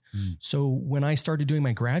publish it. So when I started doing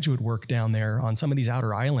my graduate work down there on some of these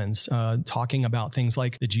outer islands, talking about things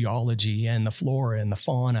like the geology and the flora and the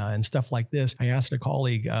fauna and stuff like this, I asked a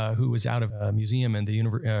colleague who was out of a museum in the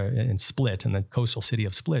in Split, in the coastal city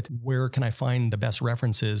of Split, where can I find the best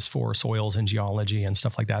references for soils and geology and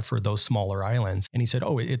stuff like that for those smaller islands? And he said,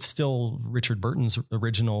 oh, it's still Richard Burton's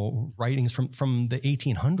original writings from the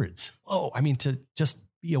 1800s. Oh, I mean, to just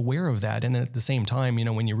be aware of that. And at the same time, you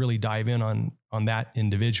know, when you really dive in on that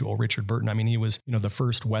individual, Richard Burton, I mean, he was, you know, the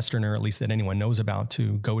first Westerner, at least that anyone knows about,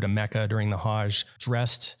 to go to Mecca during the Hajj,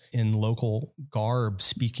 dressed in local garb,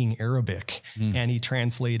 speaking Arabic. And he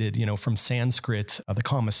translated, you know, from Sanskrit, the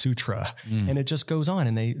Kama Sutra. And it just goes on.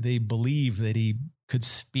 And they believe that he could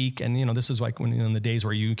speak. And, you know, this is like when, in the days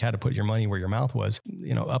where you had to put your money where your mouth was,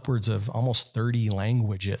 you know, upwards of almost 30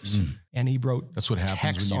 languages. And he wrote That's what happens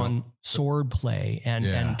texts on sword play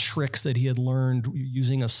and tricks that he had learned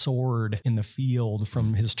using a sword in the field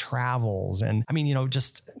from his travels. And I mean, you know,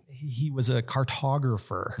 just, he was a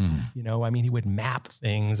cartographer, you know, I mean, he would map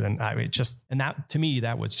things. And I mean, just, and that, to me,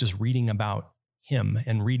 that was just reading about him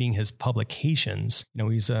and reading his publications. You know,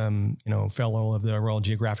 he's, you know, fellow of the Royal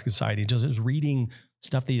Geographic Society. Just reading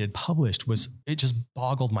stuff that he had published it just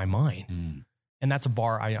boggled my mind. And that's a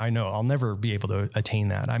bar I know I'll never be able to attain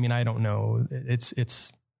that. I mean, I don't know.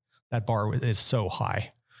 It's that bar is so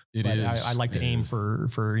high. It is. I like to aim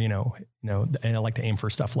for, you know, and I like to aim for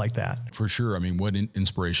stuff like that. For sure. I mean, what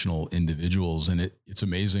inspirational individuals, and it's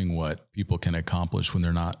amazing what people can accomplish when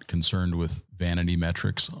they're not concerned with vanity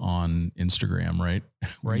metrics on Instagram, right?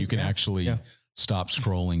 Where you can actually stop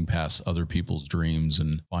scrolling past other people's dreams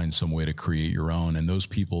and find some way to create your own. And those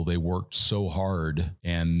people, they worked so hard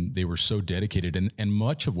and they were so dedicated. And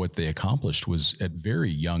much of what they accomplished was at very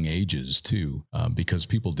young ages too, because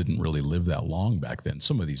people didn't really live that long back then.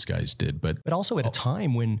 Some of these guys did, but also at a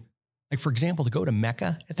time when, like, for example, to go to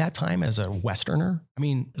Mecca at that time as a Westerner, I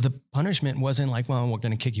mean, the punishment wasn't like, well, we're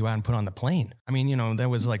going to kick you out and put on the plane. I mean, you know, that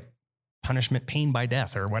was like punishment, pain by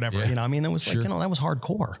death or whatever, you know, I mean, that was like, you know, that was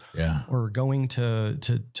hardcore. Or going to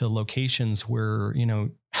locations where, you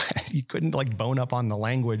know, you couldn't like bone up on the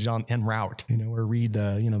language en route, you know, or read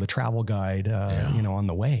the, you know, the travel guide, you know, on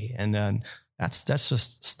the way. And then that's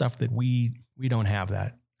just stuff that we don't have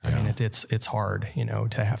that. I mean, it's hard, you know,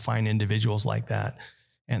 to find individuals like that.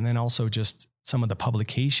 And then also just some of the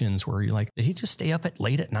publications where you're like, did he just stay up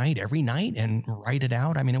late at night every night and write it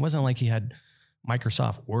out? I mean, it wasn't like he had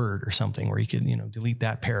Microsoft Word or something where you could, you know, delete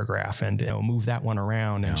that paragraph and, you know, move that one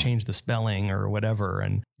around and change the spelling or whatever.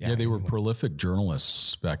 And they were prolific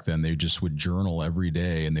journalists back then. They just would journal every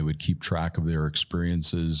day and they would keep track of their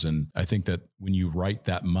experiences. And I think that when you write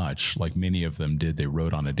that much, like many of them did, they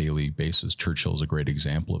wrote on a daily basis. Churchill's a great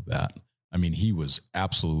example of that. I mean, he was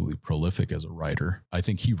absolutely prolific as a writer. I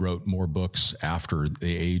think he wrote more books after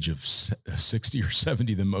the age of 60 or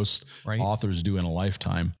 70 than most authors do in a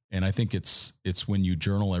lifetime. And I think it's when you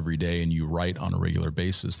journal every day and you write on a regular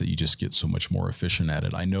basis that you just get so much more efficient at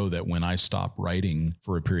it. I know that when I stop writing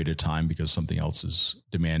for a period of time because something else is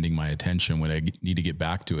demanding my attention, when I need to get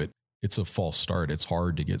back to it, it's a false start. It's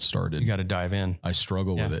hard to get started. You got to dive in. I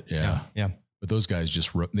struggle with it. Yeah. But those guys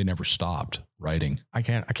just they never stopped writing. I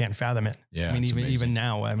can't fathom it. Yeah. I mean, even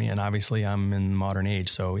now, I mean, obviously I'm in the modern age.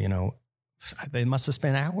 So, you know, they must have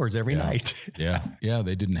spent hours every night. Yeah.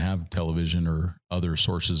 They didn't have television or other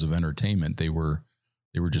sources of entertainment. They were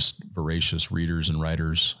just voracious readers and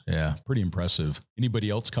writers. Yeah. Pretty impressive. Anybody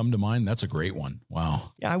else come to mind? That's a great one.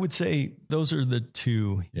 Wow. Yeah. I would say those are the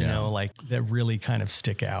two, you know, like that really kind of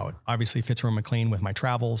stick out. Obviously Fitzroy McLean with my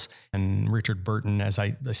travels, and Richard Burton as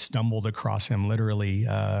I stumbled across him literally, you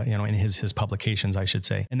know, in his publications, I should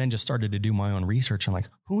say, and then just started to do my own research. I'm like,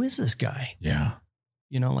 who is this guy? Yeah.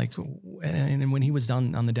 You know, like, and when he was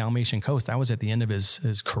done on the Dalmatian coast, that was at the end of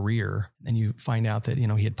his career. And you find out that, you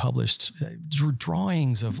know, he had published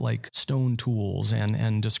drawings of like stone tools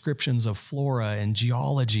and descriptions of flora and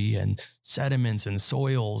geology and sediments and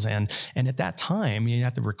soils. And at that time, you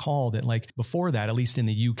have to recall that like before that, at least in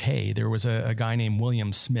the UK, there was a guy named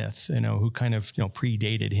William Smith, you know, who kind of, you know,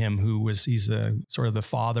 predated him, he's the sort of the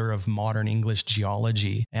father of modern English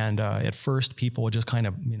geology. And at first people just kind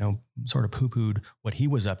of, you know, sort of poo-pooed what he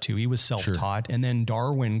was up to. He was self-taught. And then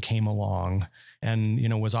Darwin came along and, you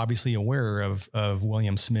know, was obviously aware of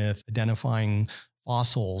William Smith identifying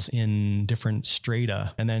fossils in different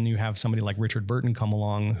strata. And then you have somebody like Richard Burton come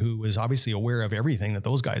along who was obviously aware of everything that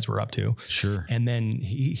those guys were up to. Sure. And then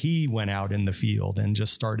he went out in the field and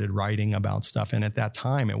just started writing about stuff. And at that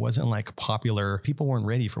time, it wasn't like popular. People weren't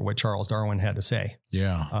ready for what Charles Darwin had to say.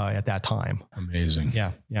 at that time. Amazing.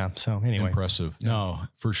 Yeah. Yeah. So anyway. Impressive. Yeah. No,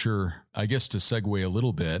 for sure. I guess to segue a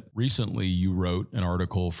little bit, recently you wrote an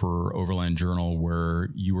article for Overland Journal where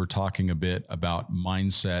you were talking a bit about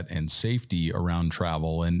mindset and safety around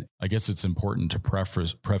travel. And I guess it's important to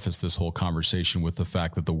preface this whole conversation with the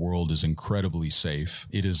fact that the world is incredibly safe.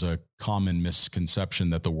 It is a common misconception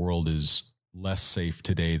that the world is less safe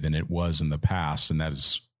today than it was in the past. And that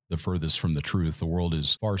is the furthest from the truth. The world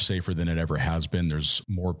is far safer than it ever has been. There's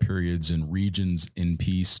more periods and regions in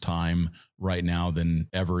peacetime right now than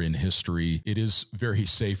ever in history. It is very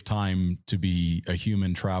safe time to be a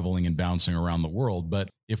human traveling and bouncing around the world. But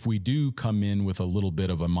if we do come in with a little bit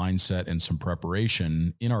of a mindset and some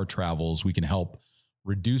preparation in our travels, we can help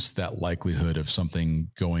reduce that likelihood of something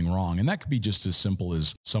going wrong. And that could be just as simple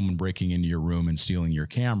as someone breaking into your room and stealing your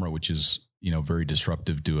camera, which is, very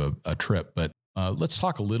disruptive to a trip. But let's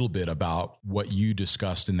talk a little bit about what you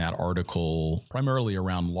discussed in that article, primarily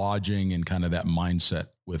around lodging and kind of that mindset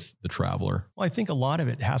with the traveler. Well, I think a lot of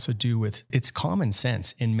it has to do with it's common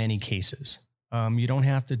sense in many cases. You don't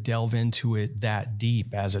have to delve into it that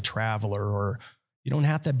deep as a traveler, or you don't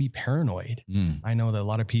have to be paranoid. I know that a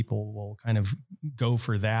lot of people will kind of go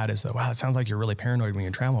for that as wow, it sounds like you're really paranoid when you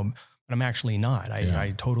travel. But I'm actually not.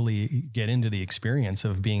 I totally get into the experience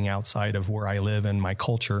of being outside of where I live and my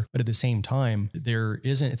culture. But at the same time,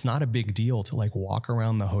 it's not a big deal to like walk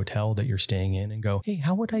around the hotel that you're staying in and go, hey,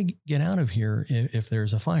 how would I get out of here if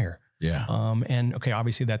there's a fire? Yeah. And okay,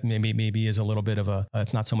 obviously that maybe is a little bit of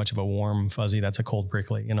it's not so much of a warm fuzzy. That's a cold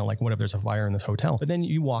prickly, like what if there's a fire in the hotel? But then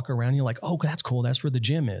you walk around, you're like, oh, that's cool. That's where the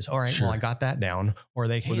gym is. All right. Sure. Well, I got that down. Or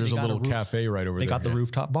there's a little cafe right over there. They got the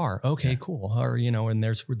rooftop bar. Okay, cool. Or, and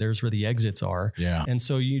there's where the exits are. Yeah. And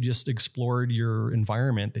so you just explored your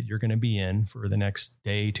environment that you're going to be in for the next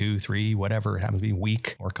day, 2, 3, whatever it happens to be,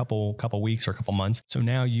 week or a couple weeks or a couple months. So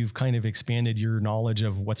now you've kind of expanded your knowledge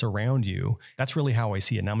of what's around you. That's really how I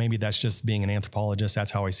see it. Now, maybe that's just being an anthropologist.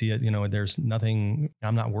 That's how I see it. There's nothing,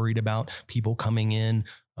 I'm not worried about people coming in,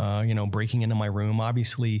 breaking into my room.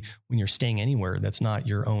 Obviously, when you're staying anywhere, that's not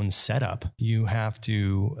your own setup. You have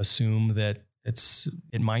to assume that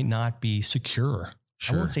it might not be secure.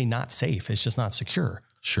 Sure. I won't say not safe. It's just not secure.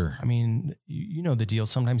 Sure. I mean, you know the deal.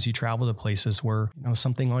 Sometimes you travel to places where,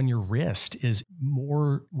 something on your wrist is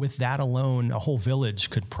more, with that alone, a whole village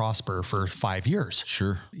could prosper for 5 years.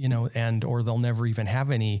 Sure. Or they'll never even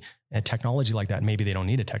have any technology like that. Maybe they don't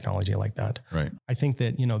need a technology like that. Right. I think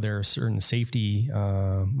that, there are certain safety,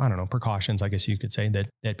 precautions, I guess you could say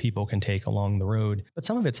that people can take along the road. But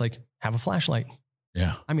some of it's like, have a flashlight.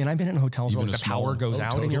 Yeah. I mean, I've been in hotels where the power goes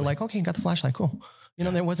out and you're like, okay, got the flashlight. Cool.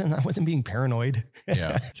 I wasn't being paranoid.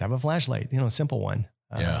 Yeah. Just have a flashlight, simple one.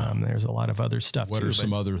 Yeah. There's a lot of other stuff. What are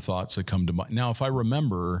some other thoughts that come to mind? Now, if I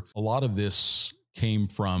remember, a lot of this came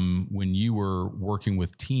from when you were working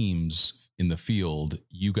with teams in the field.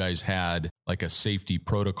 You guys had like a safety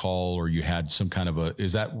protocol, or you had some kind of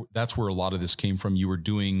that's where a lot of this came from? You were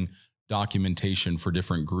doing documentation for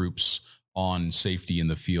different groups on safety in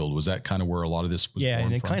the field. Was that kind of where a lot of this was? Yeah. born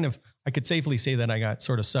And it from? kind of, I could safely say that I got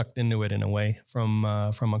sort of sucked into it in a way from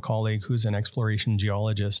a colleague who's an exploration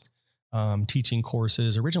geologist, teaching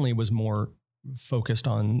courses. Originally it was more focused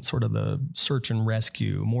on sort of the search and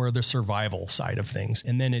rescue, more of the survival side of things.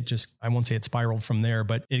 And then I won't say it spiraled from there,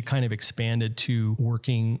 but it kind of expanded to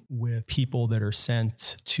working with people that are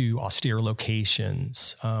sent to austere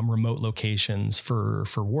locations, remote locations for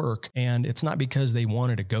work. And it's not because they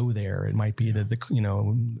wanted to go there. It might be that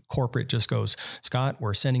corporate just goes, Scott,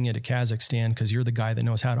 we're sending you to Kazakhstan because you're the guy that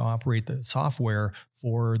knows how to operate the software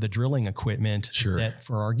for the drilling equipment that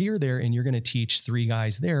for our gear there. And you're going to teach 3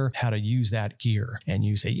 guys there how to use that gear. And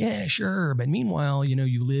you say, yeah, sure. But meanwhile,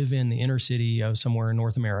 you live in the inner city of somewhere in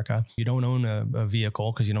North America. You don't own a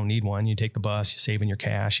vehicle because you don't need one. You take the bus, you're saving your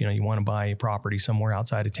cash. You want to buy a property somewhere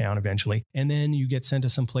outside of town eventually. And then you get sent to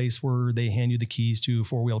some place where they hand you the keys to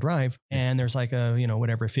 4-wheel drive. And there's like a,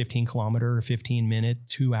 15 kilometer, 15 minute,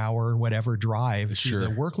 2 hour, whatever drive to the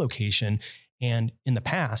work location. And in the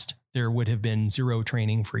past, there would have been zero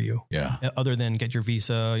training for you. Yeah. Other than get your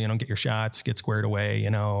visa, get your shots, get squared away,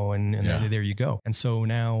 and there you go. And so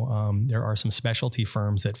now there are some specialty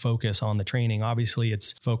firms that focus on the training. Obviously,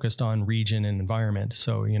 it's focused on region and environment.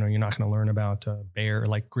 So, you're not going to learn about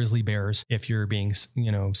like grizzly bears if you're being,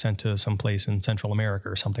 sent to some place in Central America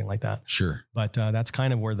or something like that. Sure. But that's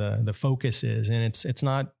kind of where the focus is. And it's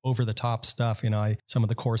not over the top stuff. Some of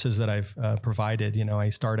the courses that I've provided, I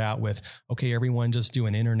start out with, okay, everyone just do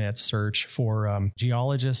an internet search for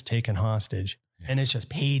geologists taken hostage. And it's just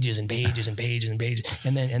pages and pages and pages and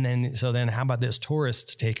pages. So then how about this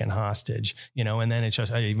tourist taken hostage, and then it's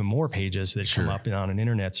just even more pages that come up on an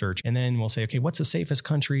internet search. And then we'll say, okay, what's the safest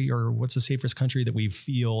country, or what's the safest country that we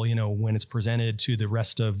feel, when it's presented to the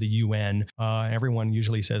rest of the UN, everyone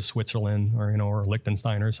usually says Switzerland or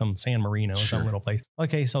Liechtenstein or some San Marino, some little place.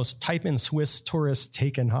 Okay. So type in Swiss tourists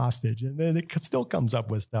taken hostage, and then it still comes up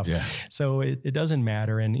with stuff. Yeah. So it doesn't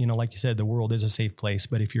matter. And, like you said, the world is a safe place,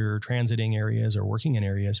 but if you're transiting areas or working in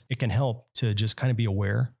areas, it can help to just kind of be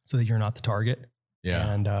aware so that you're not the target.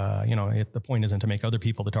 Yeah. And, if the point isn't to make other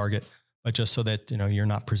people the target, but just so that, you're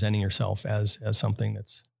not presenting yourself as something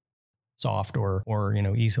that's soft or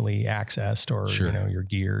easily accessed, or, your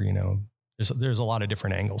gear, there's a lot of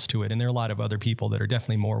different angles to it. And there are a lot of other people that are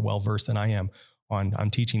definitely more well-versed than I am on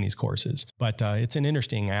teaching these courses, but it's an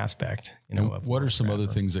interesting aspect. What are some other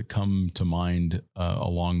things that come to mind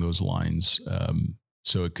along those lines?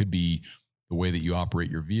 So it could be the way that you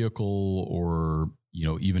operate your vehicle, or,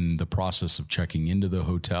 even the process of checking into the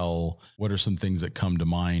hotel. What are some things that come to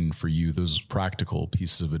mind for you? Those practical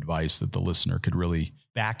pieces of advice that the listener could really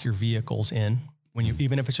back your vehicles in when you,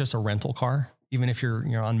 even if it's just a rental car, even if you're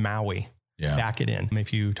on Maui, back it in.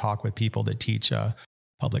 If you talk with people that teach,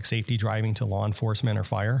 public safety driving to law enforcement or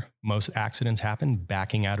fire, most accidents happen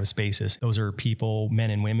backing out of spaces. Those are people,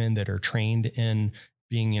 men and women, that are trained in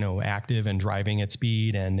being, active and driving at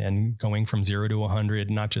speed and going from 0 to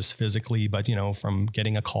 100, not just physically, but, from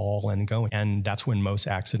getting a call and going. And that's when most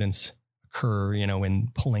accidents occur, in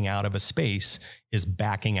pulling out of a space is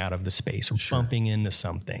backing out of the space or bumping into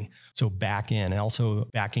something. So back in, and also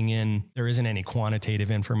backing in, there isn't any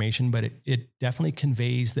quantitative information, but it definitely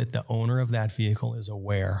conveys that the owner of that vehicle is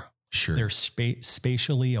aware. They're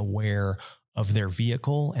spatially aware of their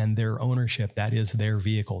vehicle and their ownership. That is their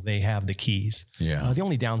vehicle. They have the keys. Yeah. The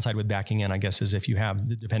only downside with backing in, I guess, is if you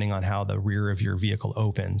have, depending on how the rear of your vehicle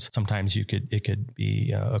opens, sometimes it could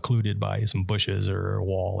be occluded by some bushes or a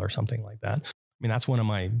wall or something like that. I mean, that's one of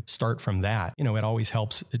my start from that. It always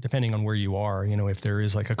helps depending on where you are, if there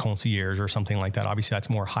is like a concierge or something like that. Obviously that's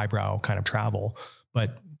more highbrow kind of travel,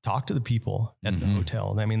 but talk to the people at the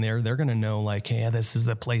hotel. I mean, they're going to know, like, hey, this is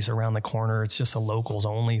the place around the corner. It's just a locals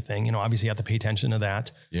only thing. Obviously you have to pay attention to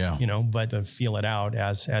that, but to feel it out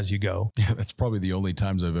as you go. Yeah. That's probably the only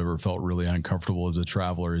times I've ever felt really uncomfortable as a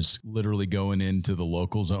traveler, is literally going into the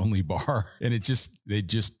locals only bar. And they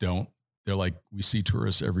just don't. They're like, we see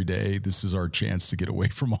tourists every day. This is our chance to get away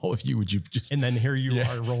from all of you. Would you just? And then here you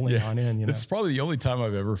are rolling on in. It's probably the only time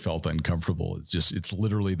I've ever felt uncomfortable. It's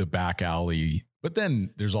literally the back alley. But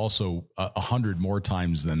then there's also 100 more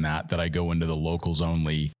times than that I go into the locals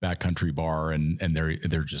only backcountry bar, and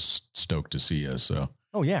they're just stoked to see us. So.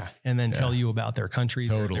 Oh yeah. And then tell you about their country,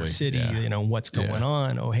 their city, what's going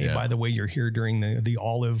on. Oh, hey, by the way, you're here during the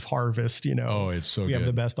olive harvest, Oh, it's so we have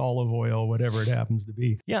the best olive oil, whatever it happens to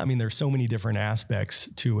be. Yeah. I mean, there's so many different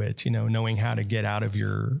aspects to it, knowing how to get out of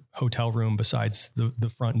your hotel room besides the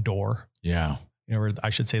front door. Yeah. Or I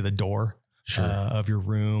should say the door. Of your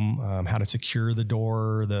room, how to secure the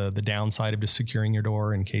door, the downside of just securing your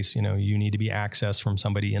door in case, you need to be accessed from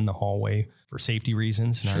somebody in the hallway for safety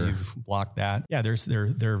reasons. Now you've blocked that. Yeah.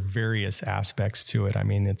 There are various aspects to it. I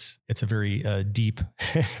mean, it's a very deep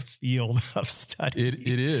field of study.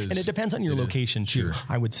 It is. And it depends on your location too.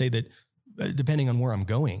 I would say that depending on where I'm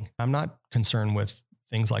going, I'm not concerned with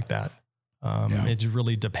things like that. It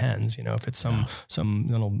really depends, if it's some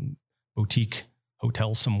little boutique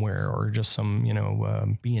hotel somewhere, or just some,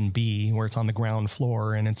 B&B where it's on the ground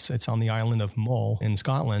floor and it's on the island of Mull in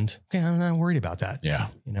Scotland. Okay. I'm not worried about that. Yeah.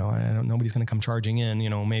 Nobody's going to come charging in,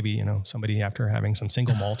 maybe, somebody after having some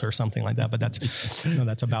single malt or something like that, but that's,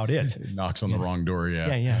 that's about it. It knocks on the wrong door.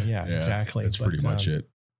 Yeah. Yeah. Exactly. That's pretty much it.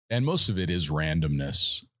 And most of it is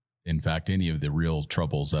randomness. In fact, any of the real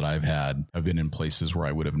troubles that I've had have been in places where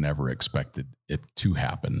I would have never expected it to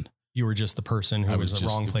happen. You were just the person who was in the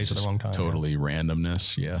wrong place at the wrong time. Totally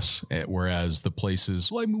randomness. Yes. Whereas the places,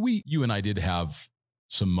 you and I did have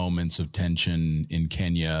some moments of tension in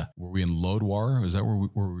Kenya. Were we in Lodwar? Was that where we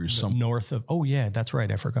were? North of, oh yeah, that's right.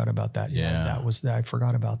 I forgot about that. Yeah. I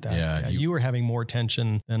forgot about that. Yeah. You were having more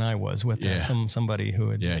tension than I was with somebody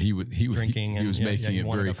who had he was drinking and he was making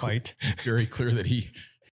it very clear that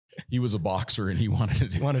he was a boxer and he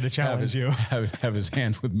wanted to challenge have his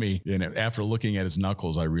hand with me. And after looking at his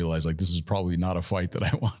knuckles, I realized this is probably not a fight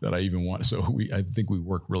that I even want. So I think we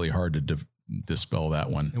worked really hard to dispel that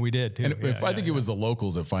one. And we did too. And I think it was the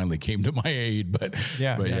locals that finally came to my aid, but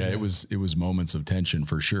it was moments of tension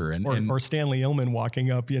for sure. Or Stanley Illman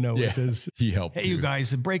walking up, with his, he helped. Hey, you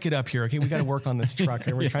guys, break it up here. Okay. We got to work on this truck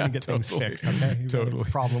and we're trying to get things fixed. Okay. Totally.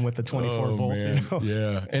 Problem with the 24 volt.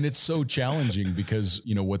 Yeah. And it's so challenging because,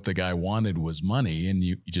 what the guy wanted was money, and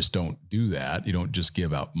you just don't do that. You don't just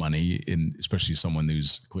give out money, and especially someone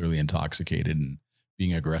who's clearly intoxicated and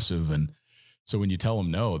being aggressive. And so when you tell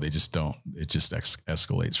them no, they just don't, it just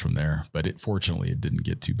escalates from there. But fortunately it didn't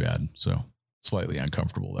get too bad. So slightly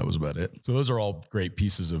uncomfortable. That was about it. So those are all great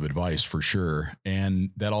pieces of advice for sure.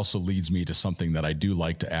 And that also leads me to something that I do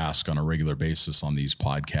like to ask on a regular basis on these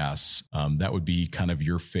podcasts. That would be kind of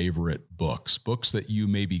your favorite books that you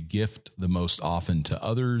maybe gift the most often to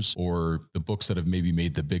others, or the books that have maybe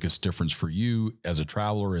made the biggest difference for you as a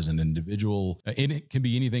traveler, as an individual. And it can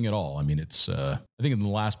be anything at all. I mean, it's, I think in the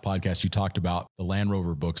last podcast, you talked about the Land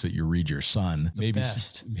Rover books that you read your son. Maybe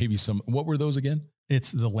some, what were those again?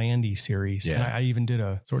 It's the Landy series. Yeah. And I even did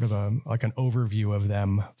a sort of like an overview of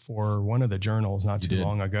them for one of the journals not too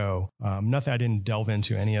long ago. Nothing, I didn't delve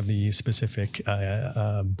into any of the specific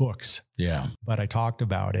books. Yeah. But I talked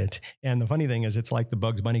about it. And the funny thing is, it's like the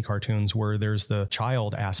Bugs Bunny cartoons where there's the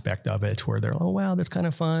child aspect of it where they're, oh, wow, that's kind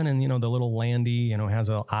of fun. And, the little Landy, has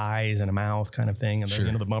eyes and a mouth kind of thing. And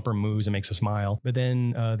the bumper moves and makes a smile. But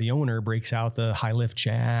then the owner breaks out the high lift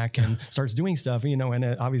jack and starts doing stuff, and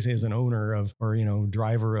obviously as an owner of, or,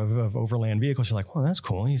 driver of overland vehicles, you're like, well, that's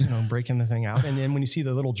cool. He's, breaking the thing out. And then when you see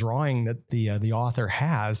the little drawing that the author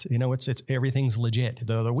has, it's everything's legit.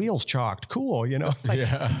 The wheels chalked. Cool.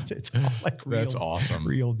 It's all like real. That's awesome.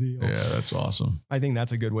 Real deal. Yeah, that's awesome. I think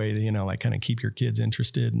that's a good way to, kind of keep your kids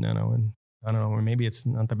interested. And, and I don't know, or maybe it's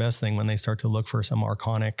not the best thing when they start to look for some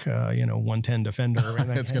arconic, 110 Defender.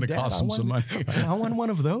 It's going to cost them some money. I want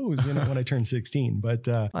one of those, when I turn 16. But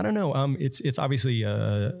I don't know. It's obviously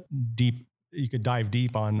deep. You could dive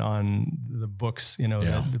deep on the books,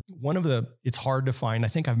 it's hard to find. I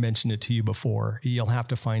think I've mentioned it to you before. You'll have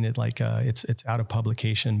to find it like, it's out of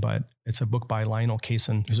publication, but it's a book by Lionel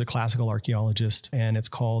Kaysen, who's a classical archaeologist. And it's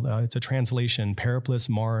called, it's a translation, Periplus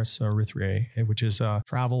Mars Erythrae, which is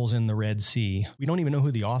Travels in the Red Sea. We don't even know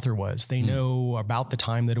who the author was. They know about the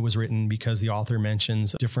time that it was written because the author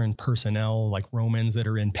mentions different personnel, like Romans that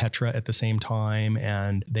are in Petra at the same time.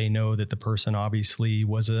 And they know that the person obviously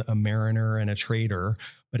was a mariner and a trader,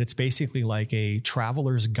 but it's basically like a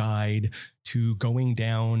traveler's guide to going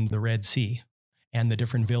down the Red Sea and the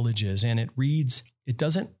different villages. And it's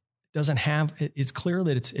clear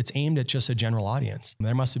that it's aimed at just a general audience.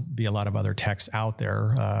 There must be a lot of other texts out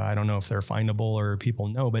there. I don't know if they're findable or people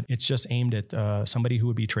know, but it's just aimed at somebody who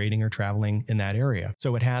would be trading or traveling in that area.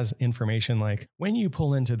 So it has information like, when you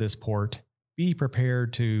pull into this port, be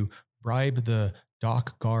prepared to bribe the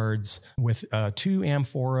dock guards with 2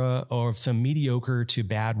 amphora of some mediocre to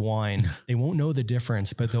bad wine. They won't know the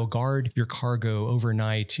difference, but they'll guard your cargo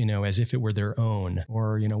overnight, as if it were their own.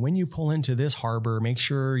 Or, when you pull into this harbor, make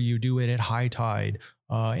sure you do it at high tide.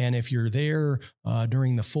 And if you're there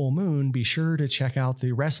during the full moon, be sure to check out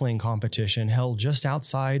the wrestling competition held just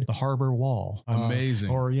outside the harbor wall.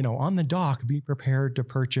 Amazing. Or, on the dock, be prepared to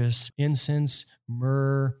purchase incense,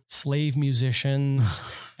 myrrh, slave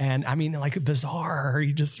musicians, and like bizarre,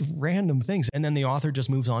 just random things. And then the author just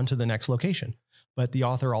moves on to the next location. But the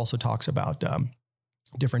author also talks about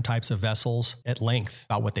different types of vessels at length,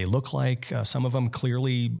 about what they look like. Some of them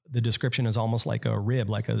clearly, the description is almost like a rib,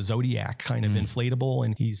 like a Zodiac kind of inflatable.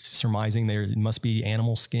 And he's surmising there must be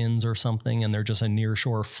animal skins or something. And they're just a near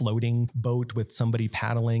shore floating boat with somebody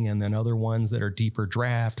paddling. And then other ones that are deeper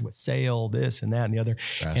draft with sail, this and that and the other.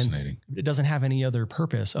 Fascinating. And it doesn't have any other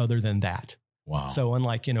purpose other than that. Wow. So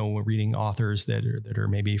unlike, we're reading authors that are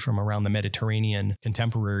maybe from around the Mediterranean,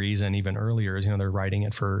 contemporaries and even earlier, they're writing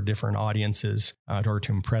it for different audiences or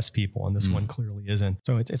to impress people. And this one clearly isn't.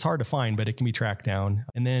 So it's hard to find, but it can be tracked down.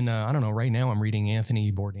 And then, I don't know, right now I'm reading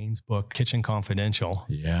Anthony Bourdain's book, Kitchen Confidential.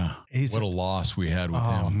 Yeah. What a loss we had with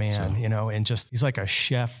him. Oh man, so. And just, he's like a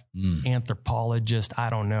chef, anthropologist.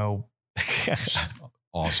 I don't know.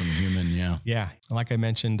 Awesome human. Yeah. Yeah. Like I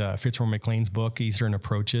mentioned, Fitzroy McLean's book, Eastern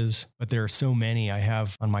Approaches, but there are so many I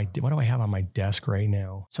have on what do I have on my desk right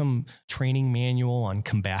now? Some training manual on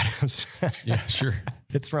combatives. Yeah, sure.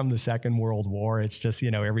 It's from the Second World War. It's just,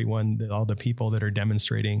 everyone, all the people that are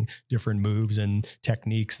demonstrating different moves and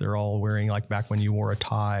techniques, they're all wearing, like back when you wore a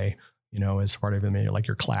tie, as part of it, like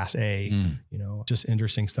your class A, just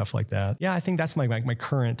interesting stuff like that. Yeah. I think that's my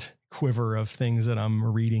current quiver of things that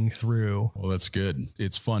I'm reading through. Well, that's good.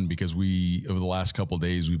 It's fun because over the last couple of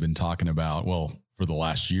days, we've been talking about, for for the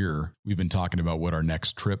last year, we've been talking about what our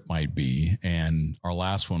next trip might be. And our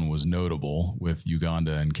last one was notable with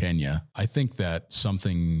Uganda and Kenya. I think that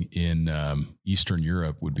something in Eastern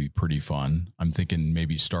Europe would be pretty fun. I'm thinking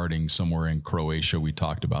maybe starting somewhere in Croatia. We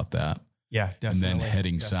talked about that. Yeah, definitely. And then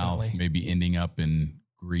heading south, maybe ending up in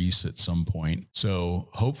Greece at some point. So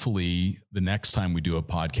hopefully the next time we do a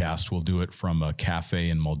podcast, we'll do it from a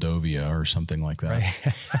cafe in Moldova or something like that.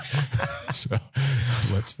 Right. So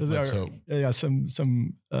let's hope. Yeah, some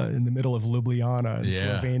in the middle of Ljubljana in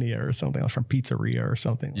Slovenia or something, from pizzeria or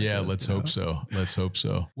something. Like let's hope so. Let's hope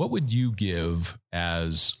so. What would you give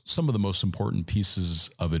as some of the most important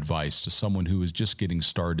pieces of advice to someone who is just getting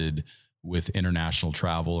started with international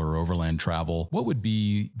travel or overland travel? What would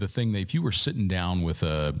be the thing that if you were sitting down with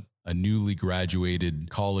a newly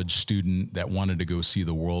graduated college student that wanted to go see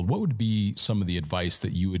the world, what would be some of the advice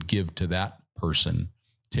that you would give to that person,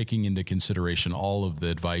 taking into consideration all of the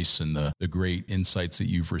advice and the great insights that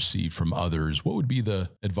you've received from others? What would be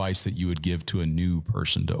the advice that you would give to a new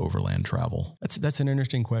person to overland travel? That's an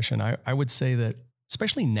interesting question. I would say that,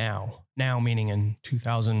 especially now meaning in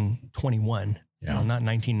 2021, not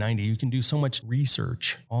 1990. You can do so much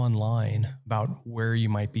research online about where you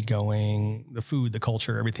might be going, the food, the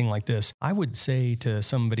culture, everything like this. I would say to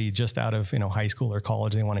somebody just out of, high school or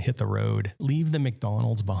college, they want to hit the road, leave the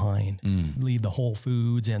McDonald's behind, leave the Whole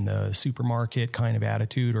Foods and the supermarket kind of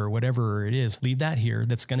attitude or whatever it is. Leave that here.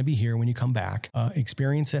 That's going to be here when you come back.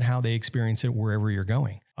 Experience it how they experience it wherever you're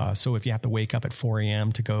going. So if you have to wake up at 4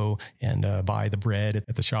 a.m. to go and buy the bread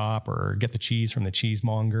at the shop or get the cheese from the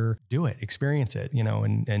cheesemonger, do it, experience it,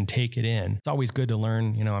 and take it in. It's always good to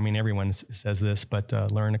learn, everyone says this, but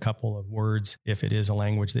learn a couple of words if it is a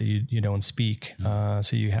language that you don't speak.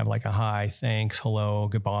 So you have like a hi, thanks, hello,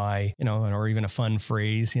 goodbye, or even a fun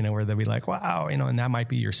phrase, where they'll be like, wow, and that might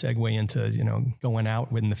be your segue into, going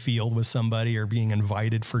out in the field with somebody or being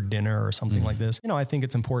invited for dinner or something like this. I think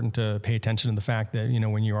it's important to pay attention to the fact that,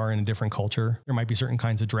 when you are in a different culture, there might be certain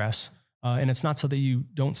kinds of dress. And it's not so that you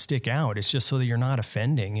don't stick out. It's just so that you're not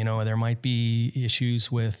offending. There might be issues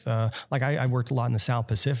with, like I worked a lot in the South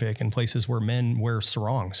Pacific and places where men wear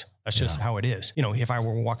sarongs. That's just how it is. If I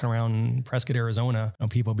were walking around Prescott, Arizona,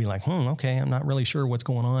 people would be like, okay, I'm not really sure what's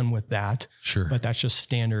going on with that. Sure. But that's just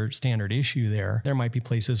standard issue there. There might be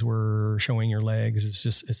places where showing your legs,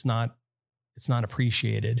 it's not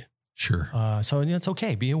appreciated. Sure. So it's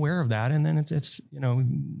okay. Be aware of that. And then it's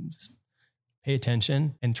pay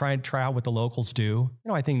attention and try out what the locals do.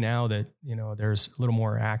 I think now that, there's a little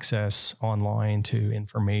more access online to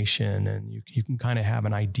information and you can kind of have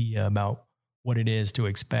an idea about what it is to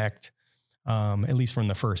expect, at least from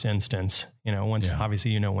the first instance,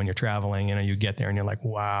 obviously, when you're traveling, you get there and you're like,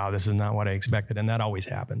 wow, this is not what I expected. And that always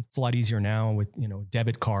happens. It's a lot easier now with,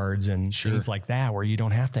 debit cards and things like that, where you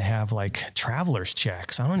don't have to have like traveler's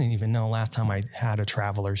checks. I don't even know last time I had a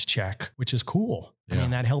traveler's check, which is cool. I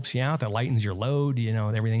mean, that helps you out. That lightens your load.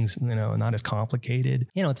 Everything's, not as complicated.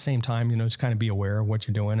 At the same time, just kind of be aware of what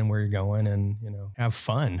you're doing and where you're going and, have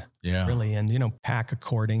fun. Yeah. Really. And, pack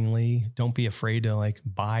accordingly. Don't be afraid to like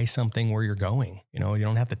buy something where you're going. You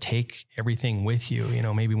don't have to take everything with you.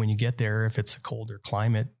 Maybe when you get there, if it's a colder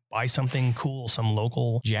climate, buy something cool, some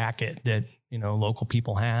local jacket that, local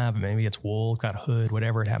people have. Maybe it's wool, got a hood,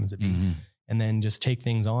 whatever it happens to be. And then just take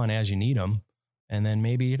things on as you need them. And then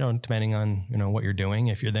maybe, depending on, what you're doing,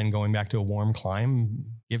 if you're then going back to a warm climate,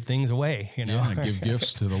 give things away, Yeah, give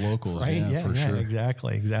gifts to the locals. Right? Yeah, for sure.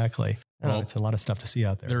 Exactly. Well, it's a lot of stuff to see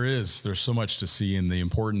out there. There's so much to see. And the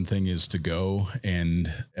important thing is to go.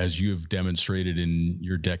 And as you've demonstrated in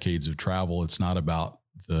your decades of travel, it's not about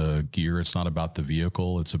the gear. It's not about the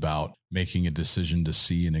vehicle. It's about making a decision to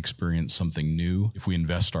see and experience something new. If we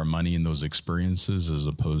invest our money in those experiences as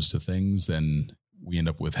opposed to things, then we end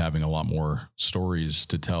up with having a lot more stories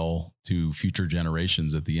to tell to future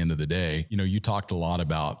generations at the end of the day. You talked a lot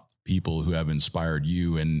about people who have inspired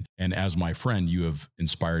you. And as my friend, you have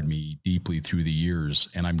inspired me deeply through the years.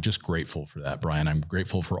 And I'm just grateful for that, Bryon. I'm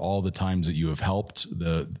grateful for all the times that you have helped,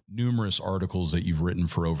 the numerous articles that you've written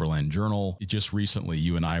for Overland Journal. Just recently,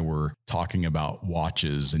 you and I were talking about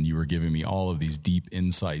watches and you were giving me all of these deep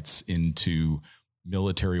insights into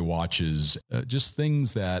military watches, just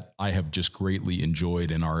things that I have just greatly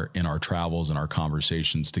enjoyed in our travels and our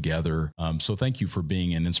conversations together. So thank you for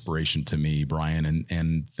being an inspiration to me, Bryon,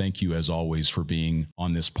 and thank you as always for being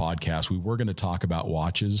on this podcast. We were going to talk about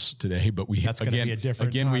watches today, but we hit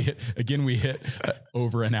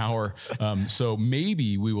over an hour. So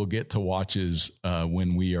maybe we will get to watches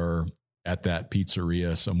when we are at that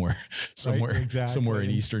pizzeria somewhere in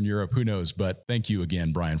Eastern Europe. Who knows? But thank you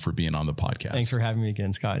again, Bryon, for being on the podcast. Thanks for having me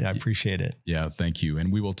again, Scott. I appreciate it. Yeah, thank you.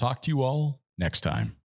 And we will talk to you all next time.